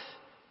life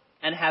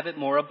and have it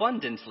more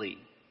abundantly."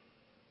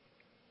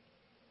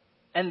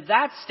 And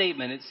that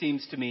statement, it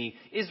seems to me,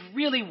 is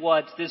really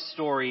what this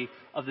story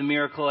of the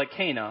miracle at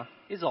Cana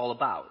is all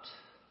about.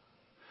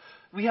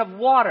 We have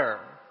water,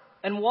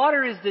 and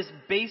water is this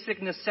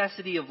basic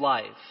necessity of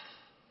life.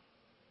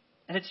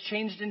 And it's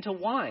changed into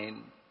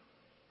wine,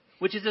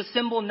 which is a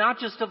symbol not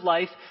just of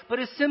life, but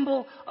a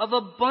symbol of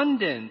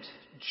abundant,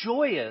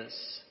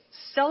 joyous,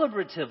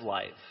 celebrative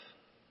life.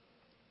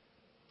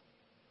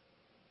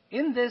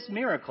 In this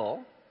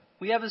miracle,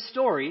 we have a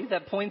story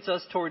that points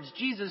us towards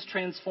Jesus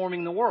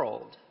transforming the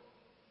world.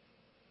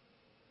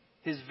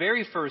 His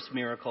very first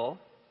miracle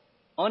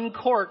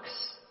uncorks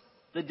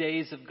the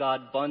days of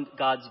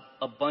God's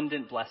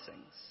abundant blessings.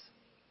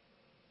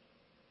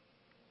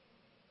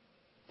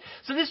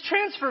 So this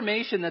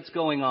transformation that's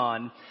going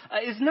on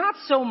is not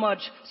so much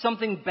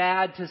something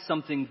bad to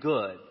something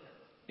good.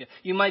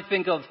 You might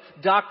think of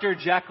Dr.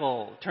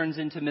 Jekyll turns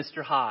into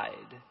Mr. Hyde.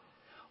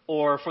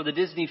 Or for the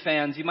Disney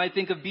fans, you might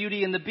think of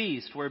Beauty and the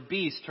Beast, where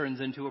Beast turns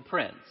into a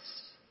prince.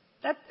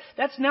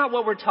 That's not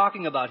what we're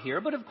talking about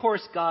here, but of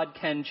course God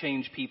can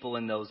change people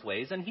in those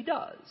ways, and He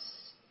does.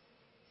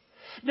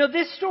 No,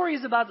 this story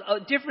is about a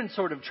different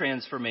sort of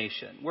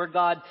transformation, where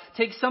God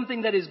takes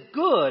something that is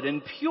good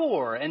and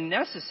pure and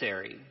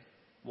necessary,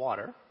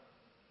 water,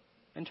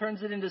 and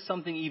turns it into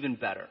something even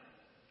better.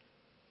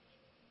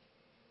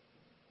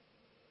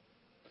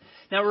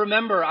 Now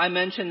remember, I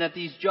mentioned that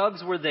these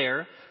jugs were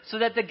there so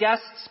that the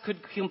guests could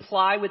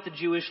comply with the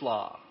Jewish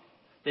law.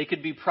 They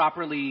could be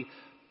properly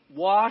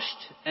washed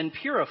and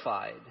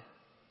purified.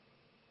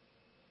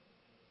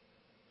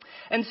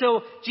 And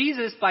so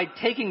Jesus, by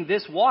taking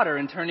this water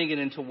and turning it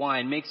into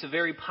wine, makes a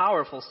very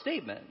powerful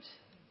statement.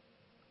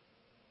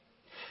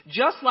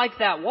 Just like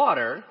that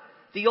water,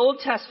 the Old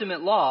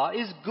Testament law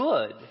is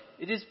good.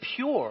 It is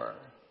pure.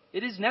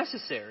 It is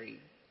necessary.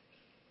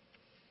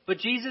 But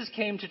Jesus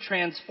came to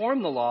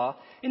transform the law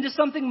into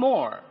something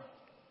more.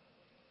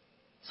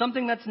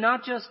 Something that's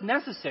not just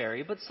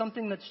necessary, but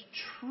something that's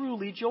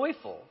truly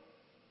joyful.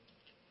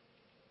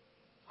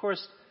 Of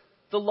course,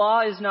 the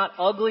law is not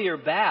ugly or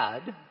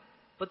bad,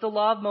 but the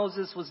law of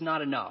Moses was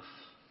not enough.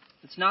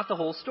 It's not the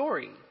whole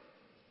story.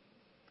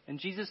 And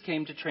Jesus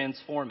came to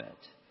transform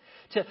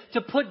it,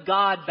 to put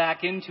God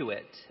back into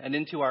it and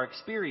into our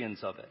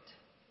experience of it.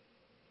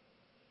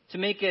 To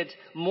make it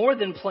more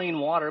than plain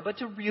water, but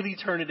to really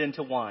turn it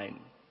into wine.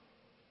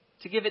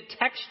 To give it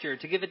texture,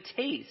 to give it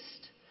taste.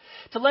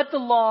 To let the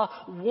law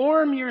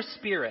warm your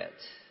spirit.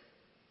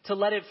 To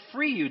let it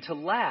free you to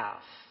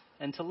laugh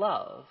and to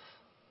love,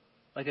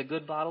 like a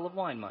good bottle of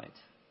wine might.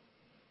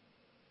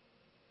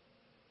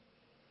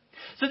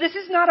 So this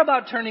is not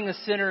about turning a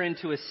sinner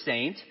into a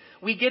saint.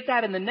 We get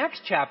that in the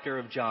next chapter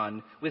of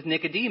John with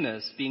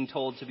Nicodemus being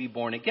told to be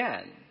born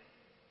again.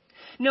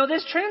 No,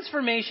 this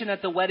transformation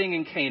at the wedding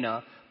in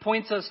Cana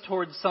points us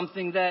towards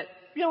something that,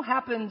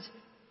 happens,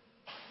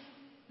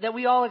 that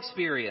we all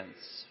experience,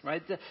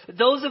 right?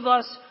 Those of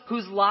us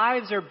whose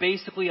lives are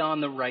basically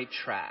on the right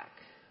track.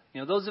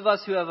 Those of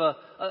us who have a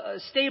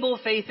stable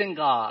faith in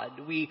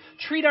God. We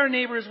treat our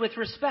neighbors with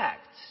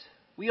respect.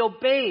 We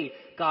obey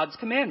God's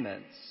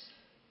commandments.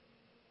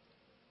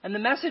 And the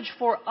message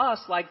for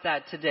us like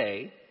that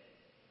today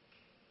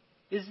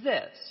is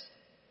this.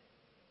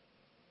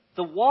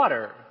 The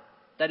water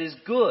that is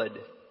good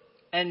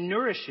and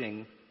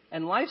nourishing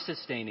and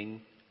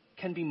life-sustaining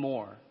can be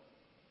more.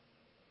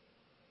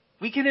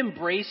 We can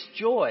embrace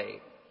joy.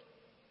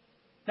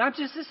 Not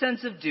just a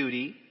sense of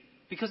duty,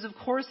 because of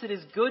course it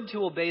is good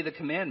to obey the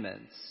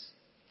commandments.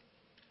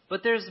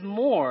 But there's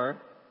more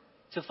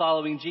to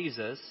following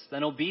Jesus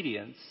than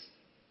obedience.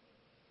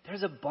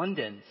 There's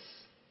abundance.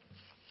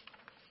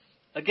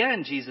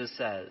 Again, Jesus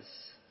says,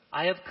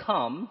 I have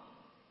come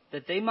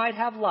that they might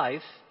have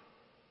life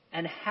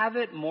and have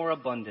it more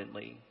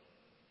abundantly.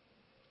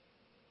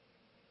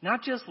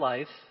 Not just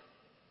life,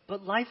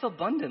 but life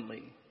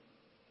abundantly.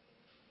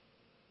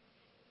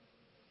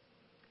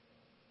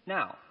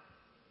 Now,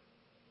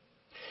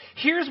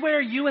 here's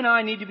where you and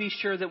I need to be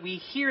sure that we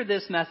hear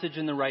this message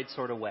in the right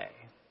sort of way.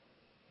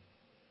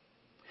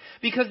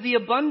 Because the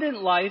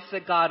abundant life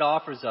that God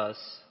offers us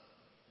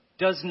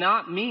does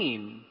not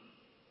mean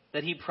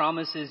that He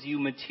promises you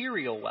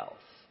material wealth.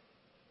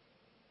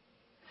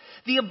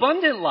 The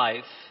abundant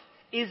life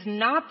is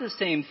not the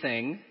same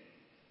thing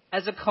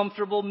as a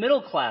comfortable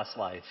middle-class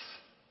life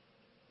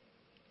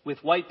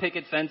with white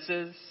picket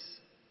fences,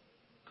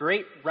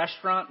 great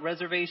restaurant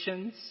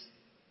reservations,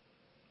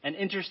 and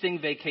interesting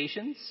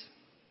vacations.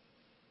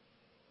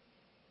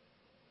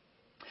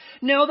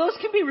 No, those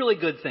can be really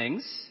good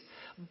things,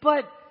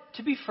 but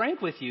to be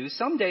frank with you,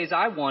 some days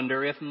I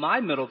wonder if my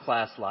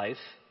middle-class life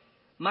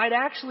might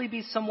actually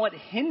be somewhat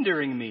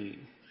hindering me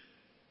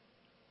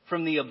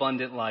from the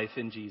abundant life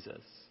in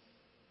Jesus.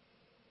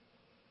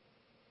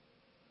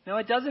 Now,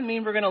 it doesn't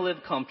mean we're going to live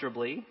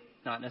comfortably,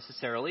 not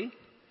necessarily.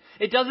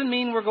 It doesn't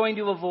mean we're going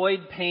to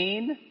avoid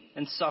pain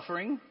and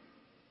suffering.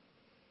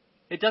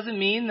 It doesn't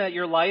mean that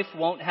your life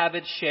won't have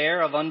its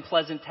share of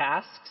unpleasant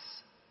tasks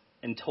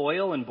and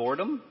toil and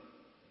boredom.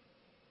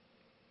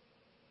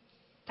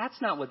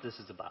 That's not what this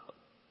is about.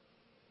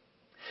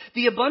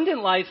 The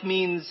abundant life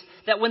means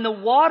that when the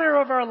water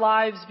of our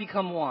lives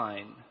become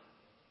wine,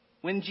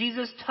 when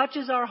Jesus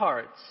touches our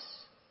hearts,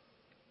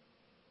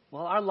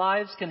 well, our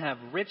lives can have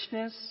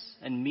richness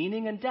and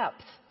meaning and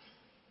depth.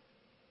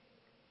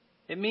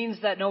 It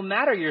means that no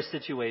matter your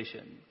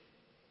situation,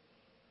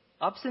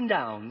 ups and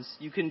downs,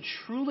 you can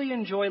truly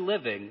enjoy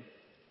living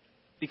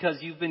because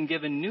you've been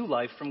given new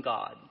life from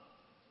God.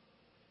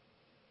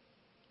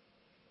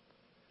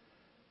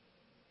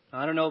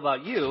 I don't know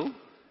about you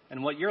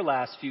and what your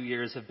last few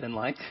years have been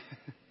like,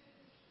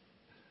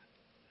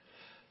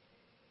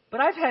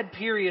 but I've had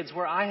periods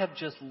where I have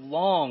just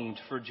longed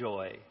for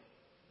joy.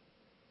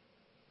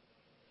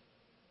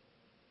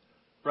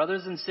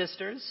 Brothers and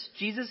sisters,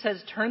 Jesus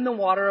has turned the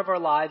water of our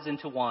lives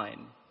into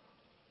wine,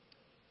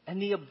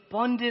 and the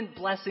abundant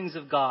blessings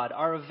of God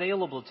are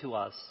available to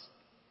us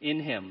in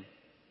Him.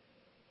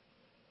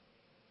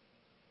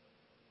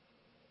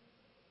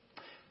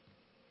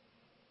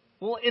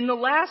 Well, in the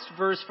last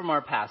verse from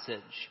our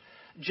passage,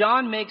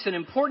 John makes an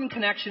important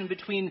connection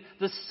between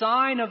the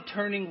sign of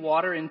turning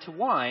water into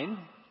wine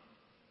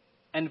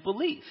and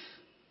belief.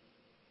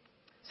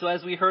 So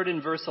as we heard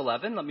in verse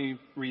 11, let me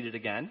read it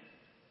again.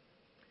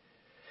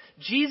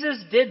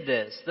 Jesus did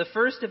this, the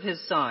first of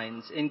His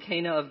signs, in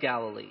Cana of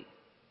Galilee,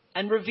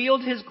 and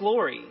revealed His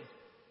glory,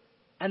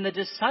 and the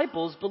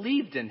disciples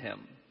believed in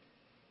Him.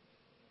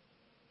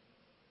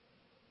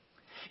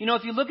 You know,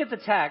 if you look at the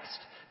text,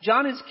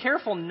 John is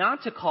careful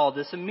not to call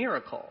this a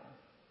miracle.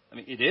 I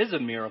mean, it is a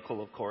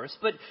miracle, of course,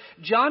 but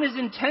John is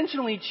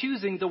intentionally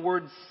choosing the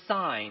word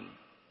sign.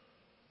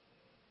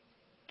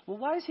 Well,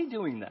 why is he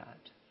doing that?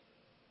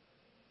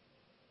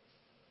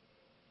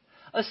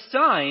 A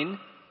sign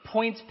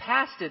points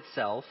past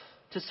itself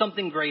to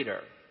something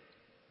greater.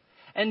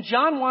 And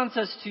John wants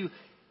us to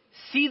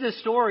see the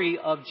story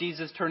of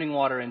Jesus turning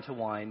water into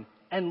wine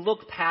and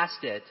look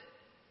past it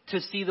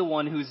to see the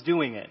one who's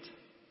doing it.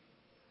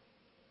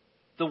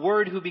 The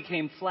Word who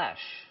became flesh.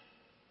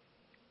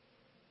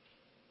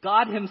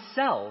 God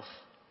Himself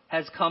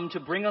has come to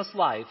bring us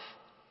life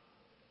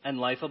and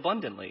life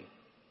abundantly.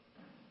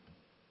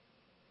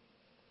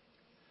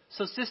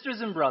 So,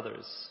 sisters and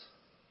brothers,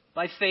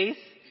 by faith,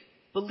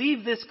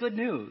 believe this good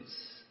news.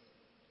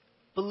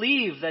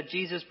 Believe that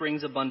Jesus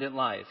brings abundant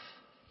life.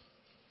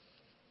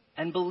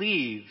 And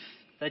believe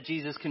that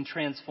Jesus can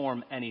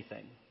transform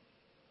anything.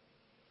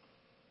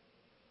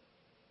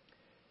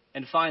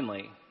 And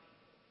finally,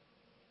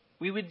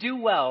 we would do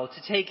well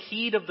to take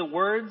heed of the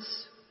words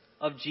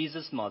of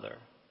Jesus' mother.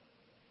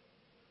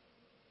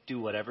 Do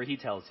whatever He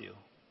tells you.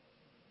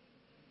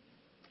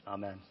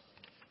 Amen.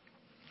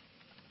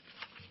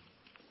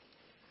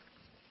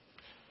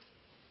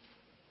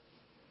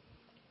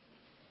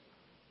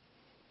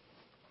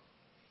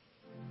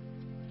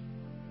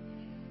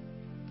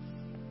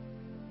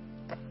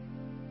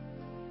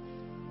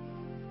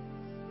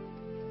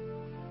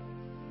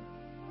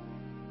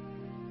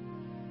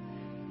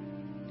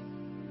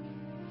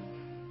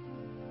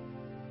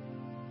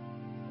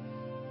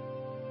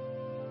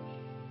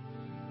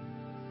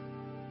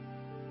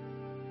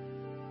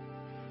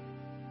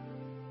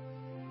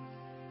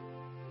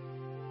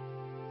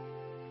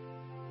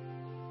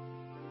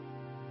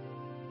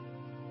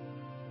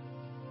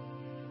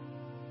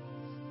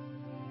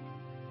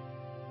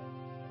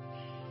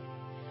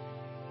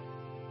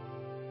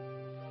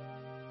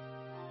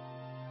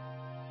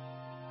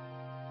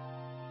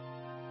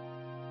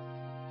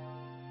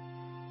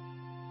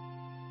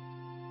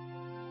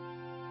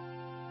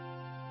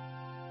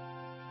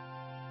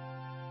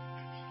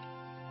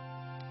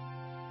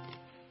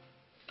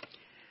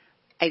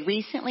 I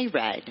recently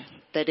read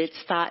that it's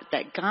thought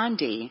that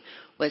Gandhi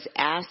was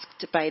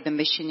asked by the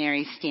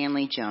missionary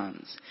Stanley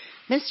Jones,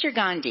 Mr.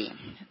 Gandhi,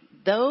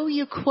 though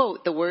you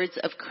quote the words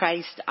of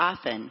Christ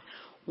often,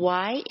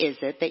 Why is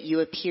it that you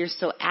appear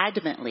so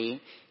adamantly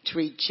to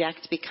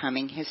reject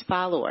becoming his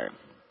follower?"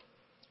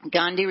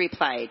 Gandhi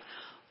replied,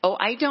 "Oh,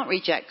 I don't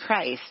reject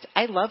Christ.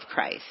 I love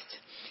Christ.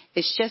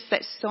 It's just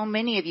that so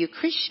many of you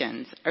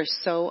Christians are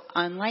so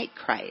unlike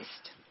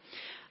Christ."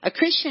 A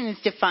Christian is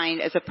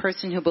defined as a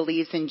person who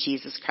believes in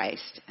Jesus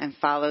Christ and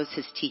follows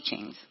his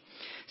teachings.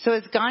 So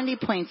as Gandhi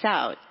points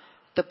out,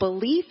 the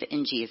belief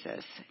in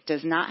Jesus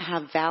does not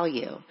have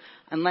value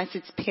unless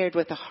it's paired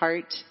with the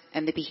heart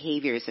and the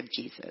behaviors of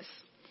Jesus.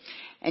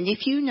 And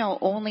if you know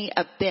only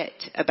a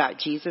bit about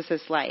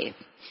Jesus' life,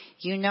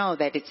 you know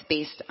that it's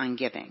based on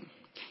giving.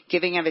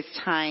 Giving of his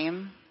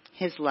time,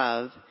 his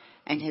love,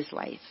 and his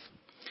life.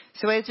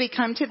 So as we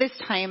come to this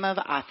time of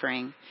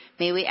offering,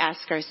 may we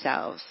ask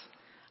ourselves,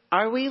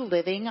 are we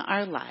living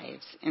our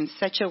lives in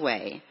such a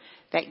way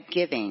that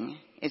giving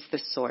is the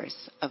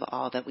source of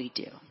all that we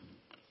do?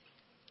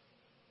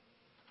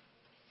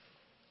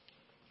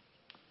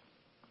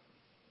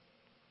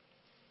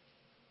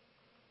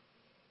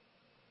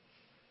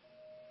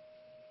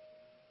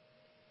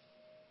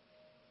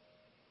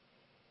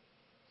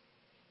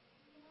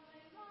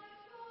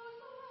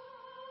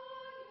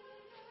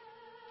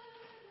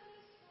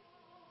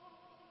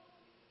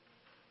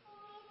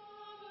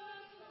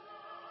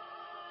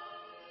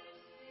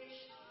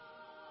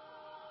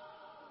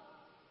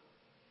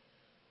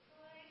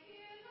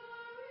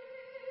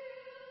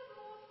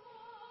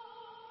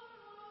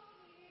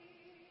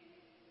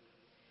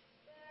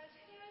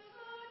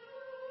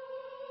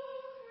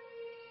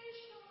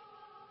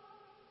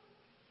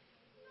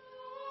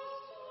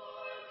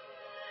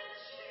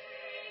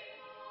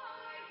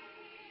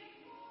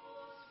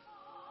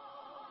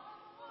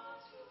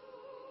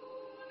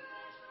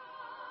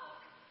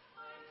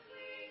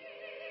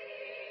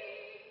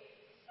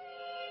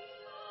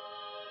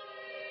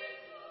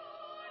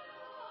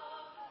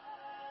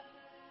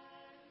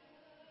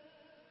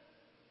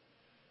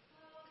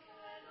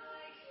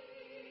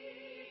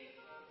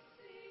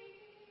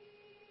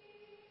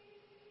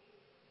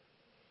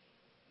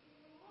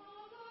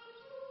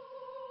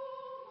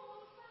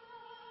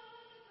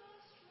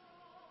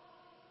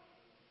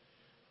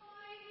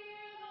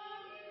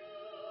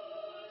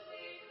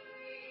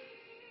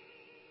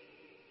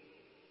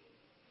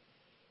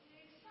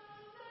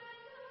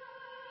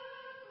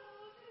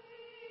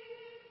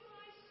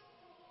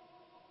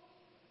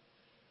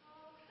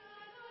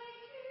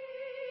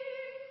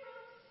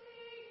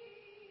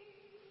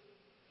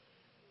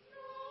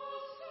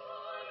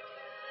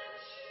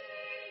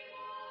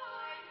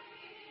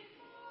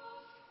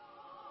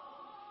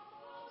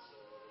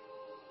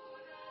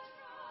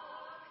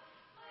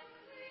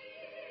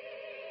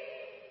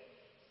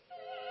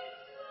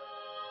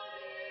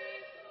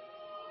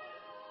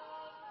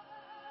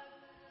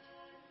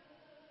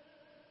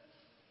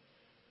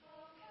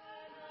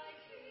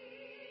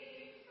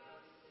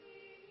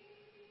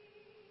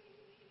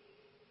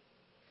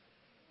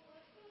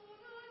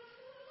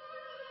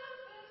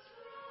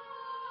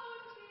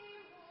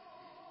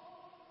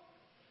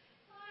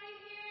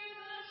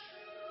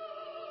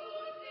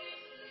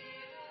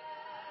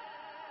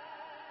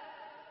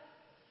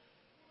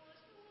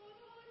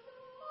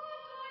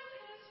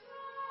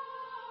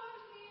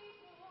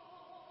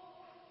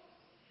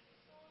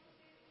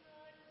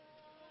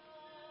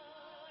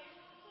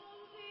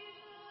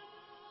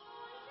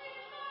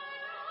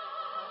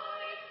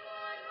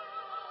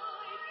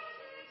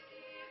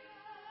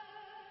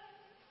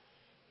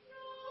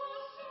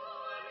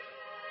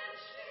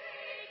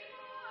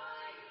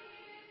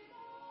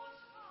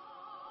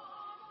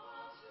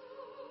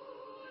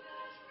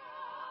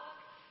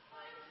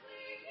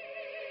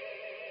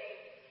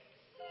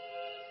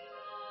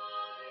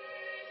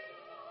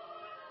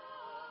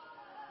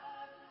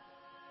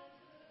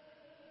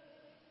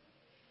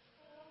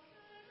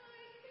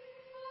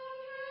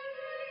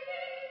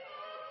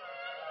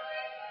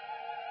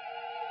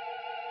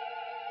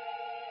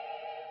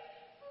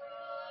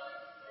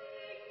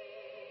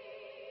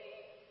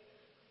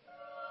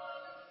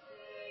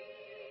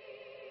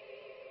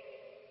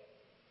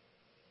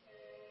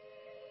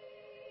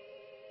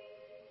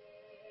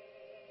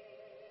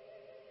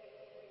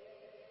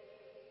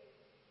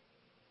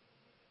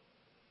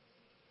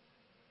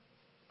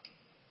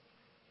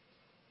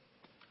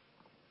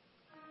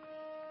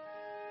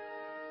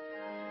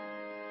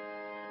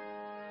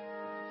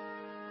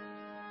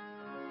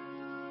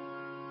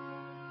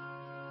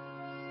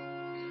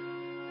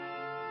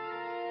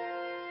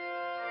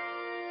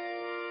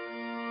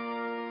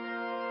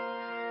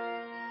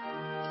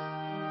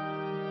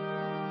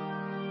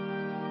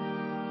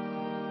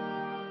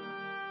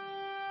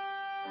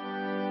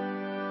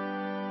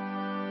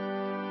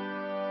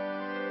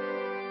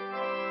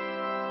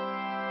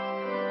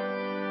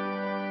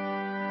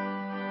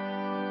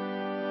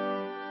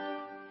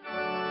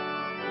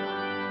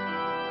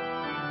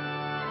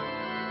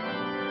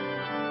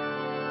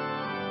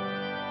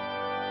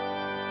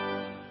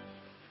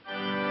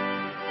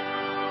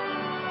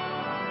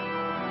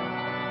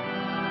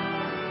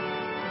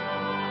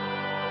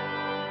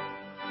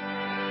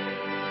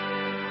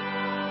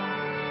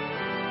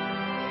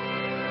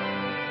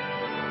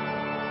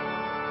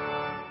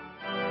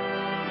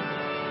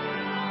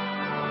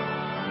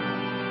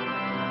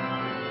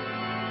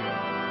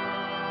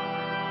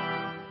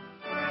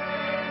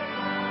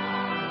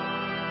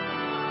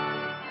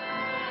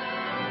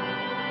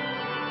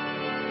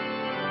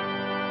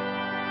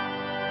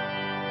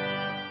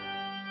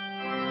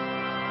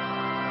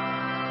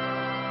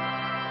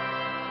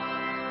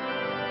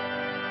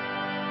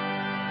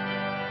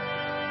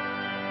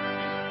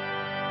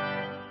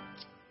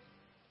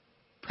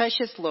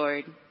 Precious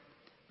Lord,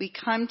 we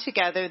come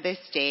together this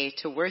day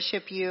to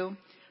worship you,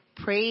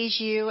 praise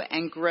you,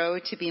 and grow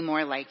to be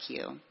more like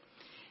you.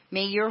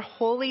 May your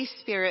Holy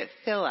Spirit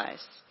fill us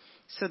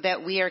so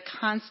that we are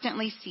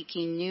constantly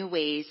seeking new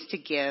ways to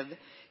give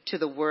to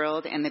the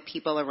world and the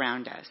people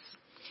around us.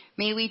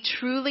 May we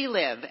truly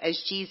live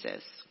as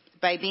Jesus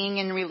by being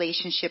in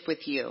relationship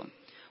with you,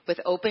 with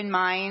open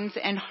minds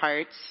and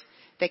hearts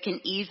that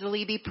can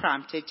easily be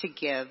prompted to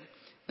give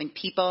when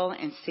people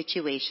and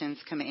situations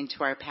come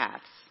into our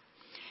paths.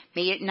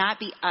 May it not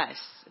be us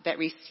that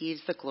receives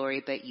the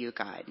glory, but you,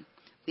 God.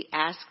 We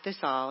ask this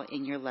all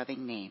in your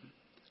loving name.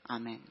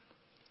 Amen.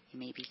 You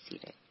may be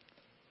seated.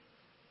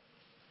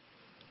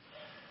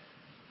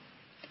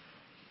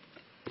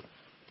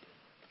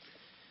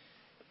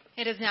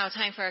 It is now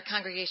time for our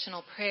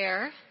congregational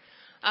prayer.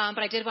 But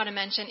I did want to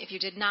mention, if you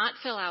did not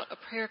fill out a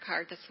prayer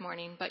card this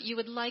morning, but you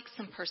would like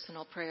some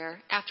personal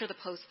prayer, after the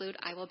postlude,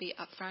 I will be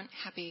up front,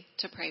 happy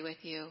to pray with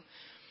you.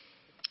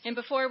 And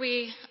before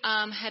we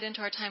head into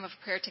our time of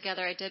prayer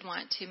together, I did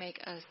want to make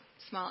a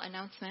small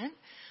announcement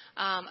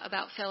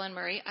about Phil and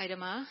Murray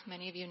Idema.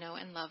 Many of you know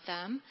and love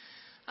them.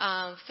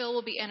 Phil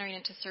will be entering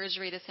into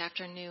surgery this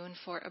afternoon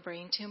for a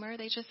brain tumor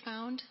they just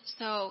found.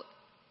 So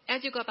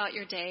as you go about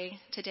your day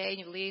today and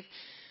you leave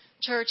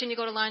church and you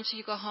go to lunch and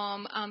you go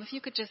home, if you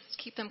could just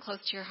keep them close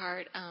to your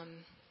heart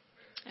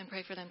and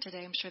pray for them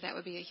today, I'm sure that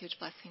would be a huge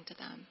blessing to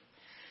them.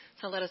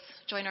 So let us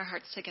join our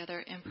hearts together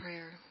in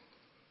prayer.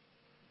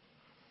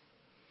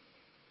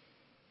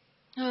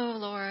 Oh,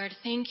 Lord,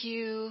 thank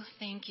you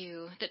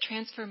that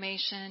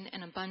transformation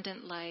and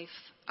abundant life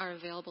are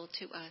available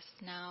to us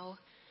now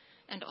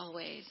and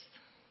always.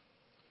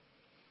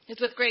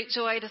 It's with great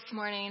joy this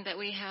morning that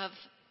we have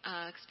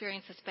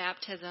experienced this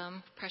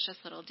baptism, precious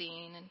little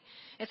Dean. And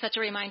it's such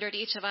a reminder to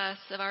each of us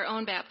of our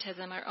own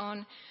baptism, our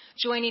own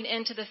joining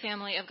into the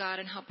family of God,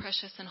 and how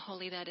precious and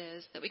holy that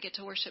is, that we get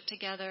to worship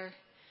together.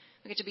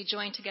 We get to be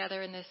joined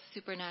together in this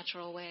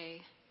supernatural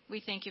way. We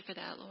thank you for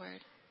that,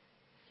 Lord.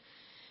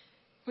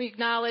 We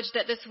acknowledge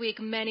that this week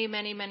many,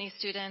 many, many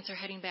students are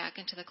heading back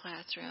into the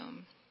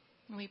classroom.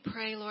 And we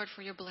pray, Lord,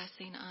 for your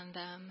blessing on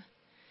them,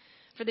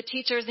 for the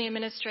teachers, the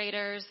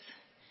administrators,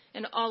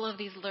 and all of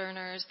these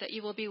learners, that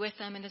you will be with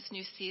them in this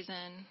new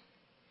season.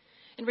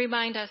 And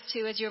remind us,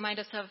 too, as you remind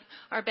us of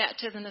our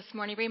baptism this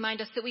morning, remind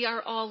us that we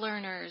are all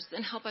learners,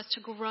 and help us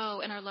to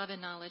grow in our love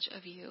and knowledge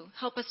of you.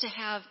 Help us to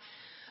have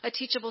a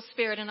teachable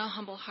spirit and a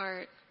humble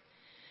heart,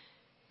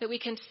 that we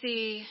can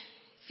see,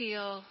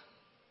 feel,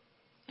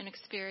 and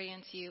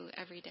experience you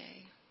every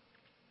day.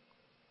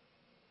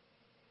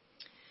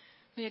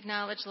 We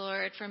acknowledge,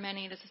 Lord, for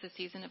many this is a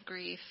season of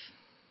grief.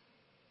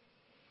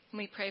 And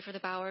we pray for the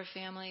Bauer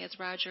family as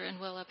Roger and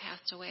Willa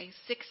passed away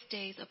 6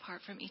 days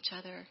apart from each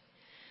other.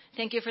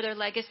 Thank you for their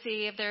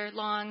legacy of their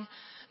long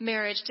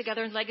marriage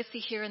together, and legacy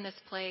here in this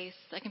place.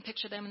 I can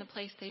picture them in the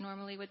place they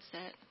normally would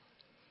sit.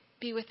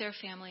 Be with their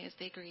family as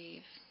they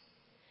grieve.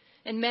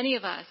 And many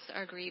of us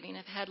are grieving,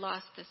 have had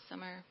loss this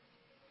summer.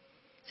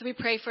 So we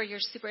pray for your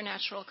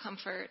supernatural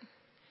comfort.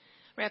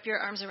 Wrap your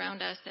arms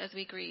around us as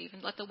we grieve,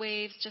 and let the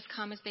waves just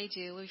come as they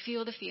do. We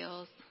feel the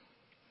feels.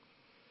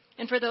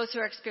 And for those who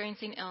are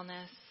experiencing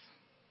illness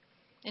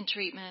and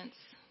treatments,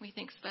 we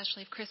think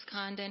especially of Chris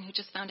Condon, who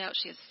just found out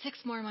she has 6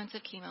 more months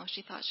of chemo.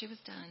 She thought she was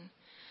done.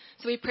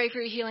 So we pray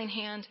for your healing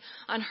hand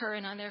on her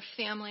and on their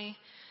family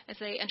as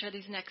they enter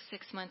these next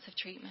 6 months of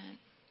treatment.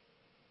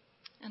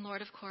 And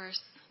Lord, of course,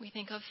 we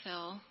think of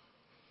Phil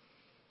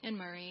and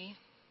Murray.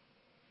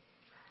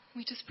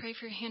 We just pray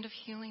for your hand of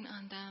healing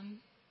on them,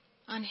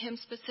 on him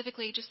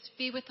specifically. Just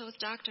be with those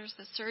doctors,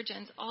 the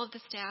surgeons, all of the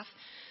staff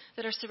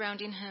that are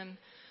surrounding him.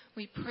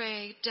 We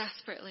pray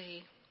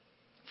desperately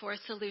for a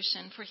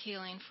solution, for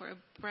healing, for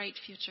a bright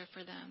future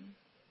for them.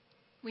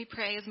 We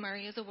pray, as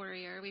Murray is a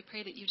worrier, we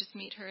pray that you just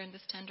meet her in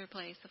this tender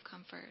place of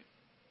comfort.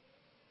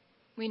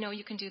 We know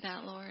you can do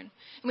that, Lord. And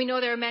we know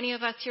there are many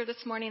of us here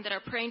this morning that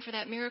are praying for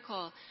that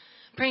miracle,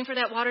 praying for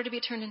that water to be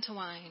turned into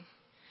wine.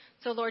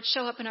 So, Lord,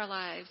 show up in our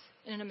lives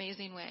in an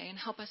amazing way and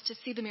help us to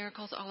see the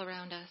miracles all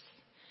around us.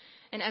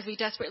 And as we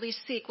desperately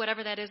seek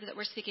whatever that is that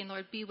we're seeking,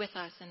 Lord, be with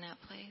us in that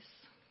place.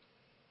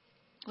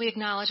 We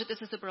acknowledge that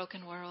this is a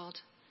broken world.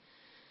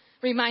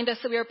 Remind us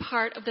that we are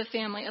part of the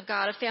family of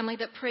God, a family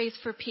that prays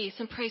for peace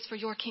and prays for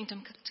your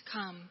kingdom to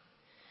come.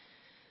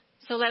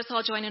 So let us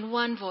all join in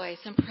one voice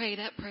and pray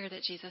that prayer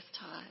that Jesus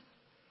taught.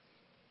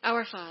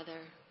 Our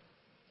Father,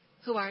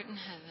 who art in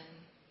heaven,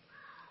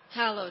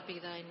 hallowed be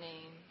thy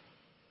name.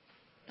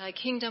 Thy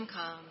kingdom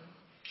come,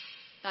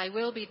 thy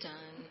will be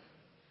done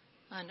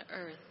on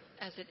earth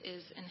as it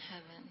is in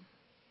heaven.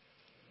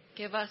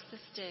 Give us this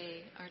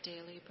day our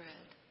daily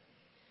bread,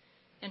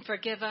 and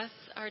forgive us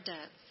our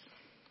debts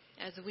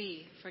as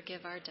we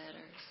forgive our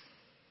debtors.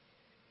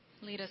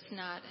 Lead us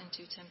not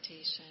into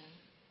temptation.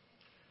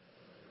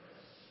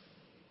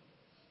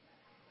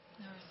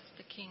 Yours is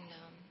the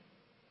kingdom,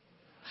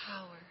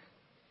 power,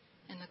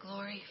 and the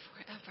glory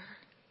forever.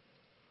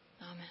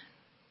 Amen.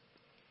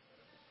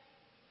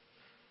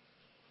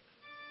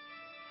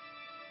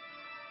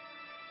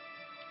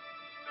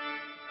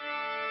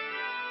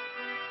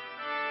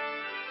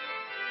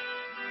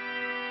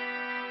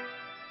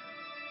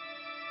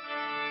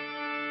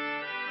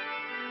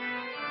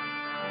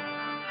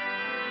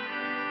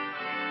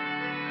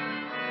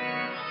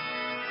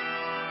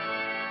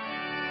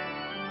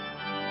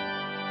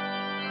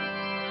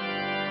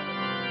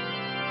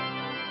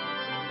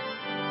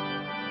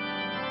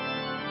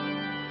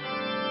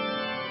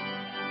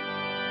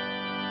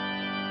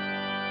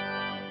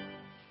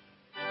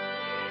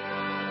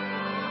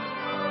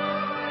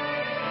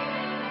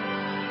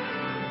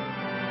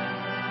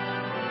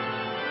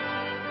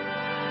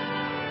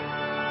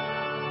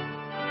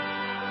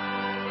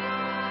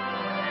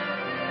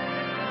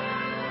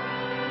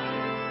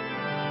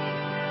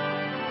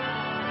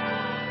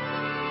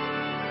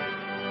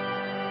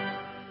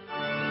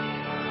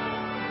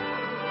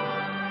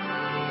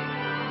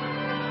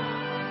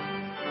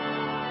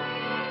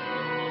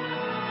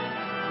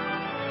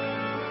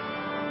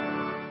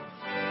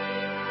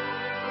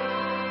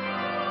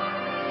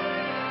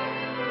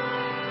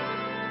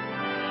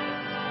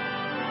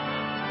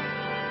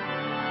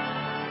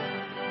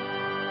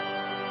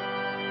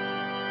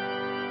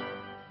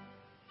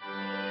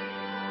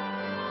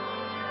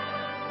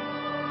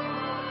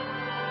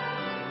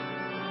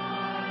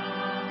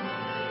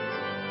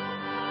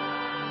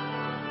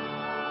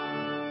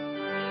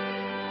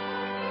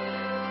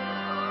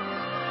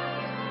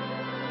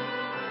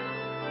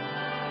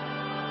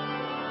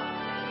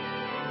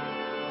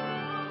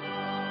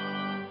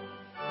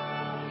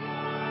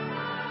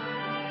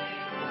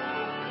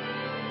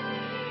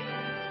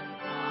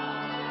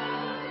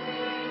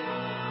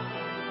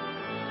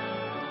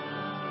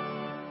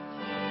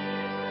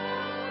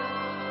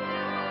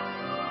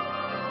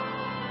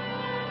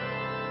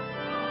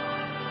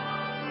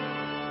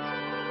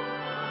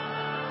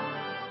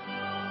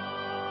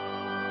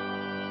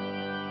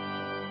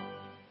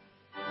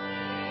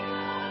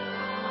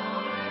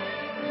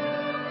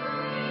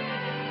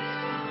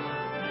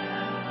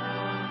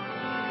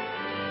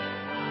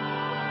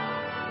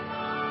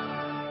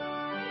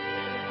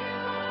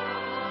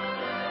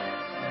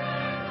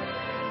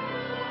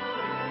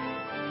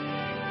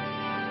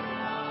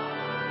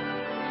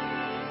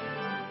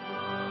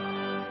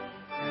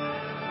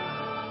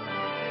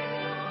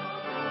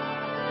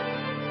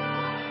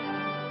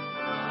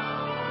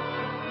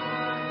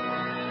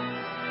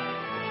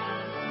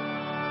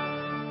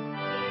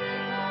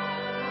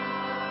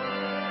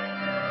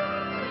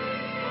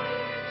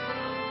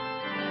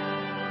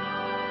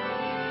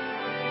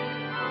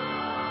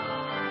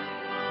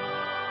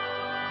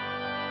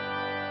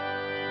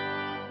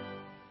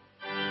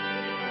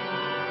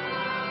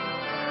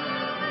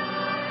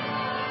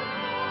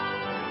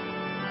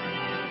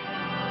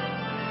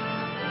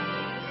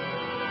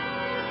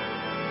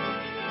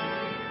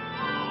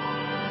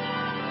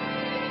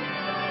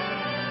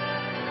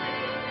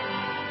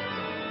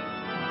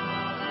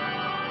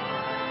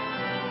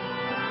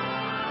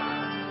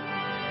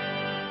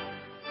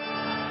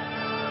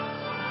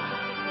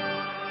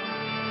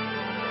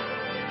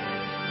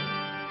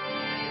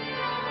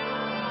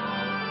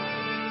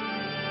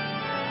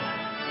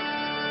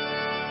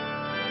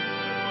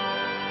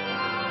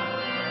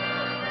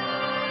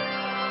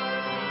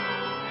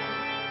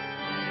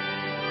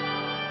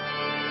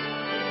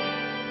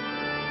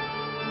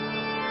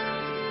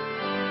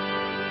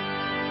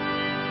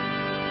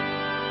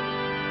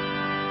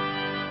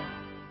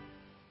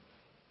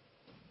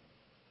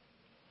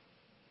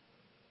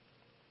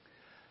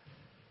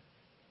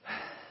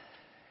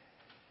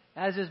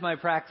 as is my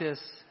practice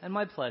and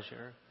my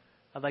pleasure,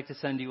 I'd like to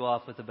send you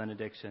off with a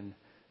benediction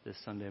this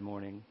Sunday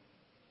morning.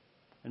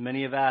 And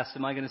many have asked,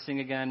 am I going to sing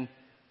again?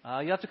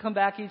 You have to come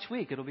back each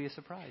week. It'll be a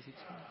surprise each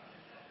time.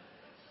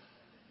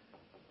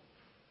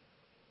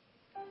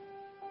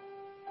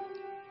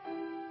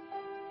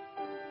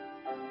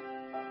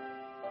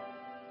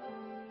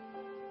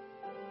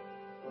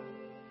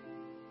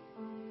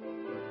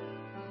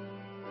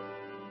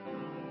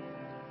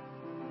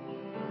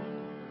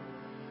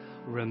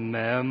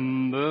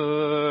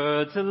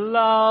 Remember to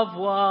love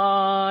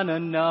one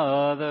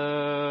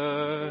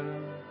another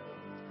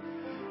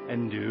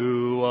and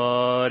do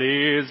what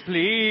is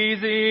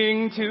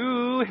pleasing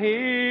to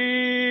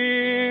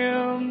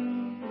Him.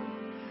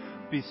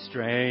 Be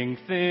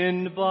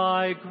strengthened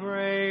by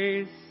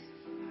grace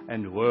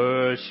and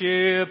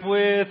worship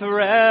with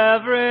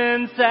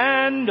reverence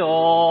and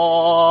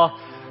awe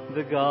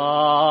the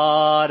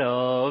God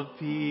of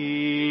peace.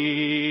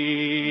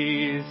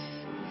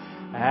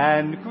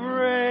 And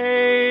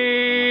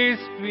grace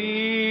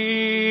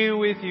be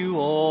with you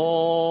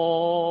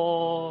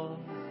all.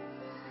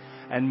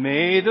 And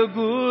may the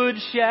good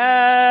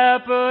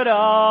shepherd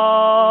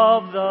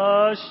of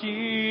the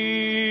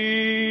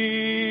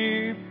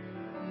sheep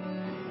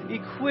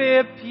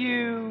equip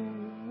you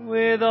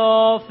with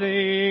all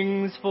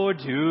things for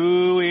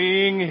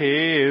doing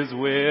His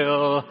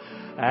will.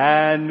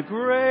 And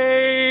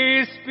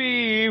grace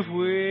be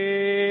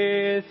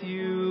with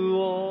you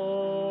all.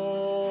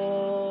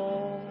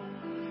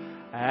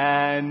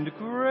 And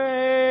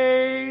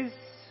grace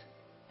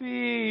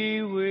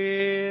be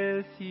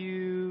with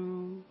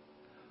you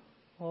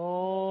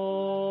all.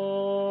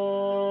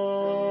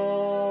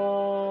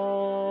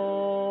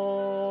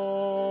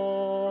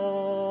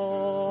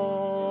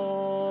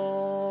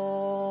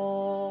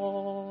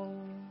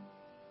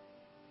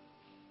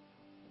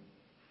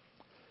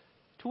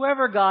 To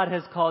wherever God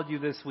has called you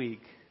this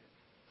week,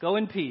 go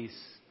in peace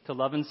to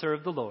love and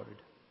serve the Lord.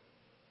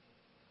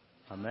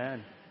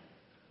 Amen.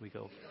 We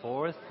go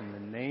forth in the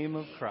name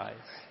of Christ.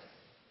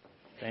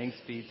 Thanks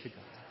be to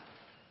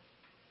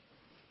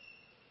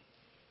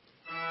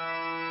God.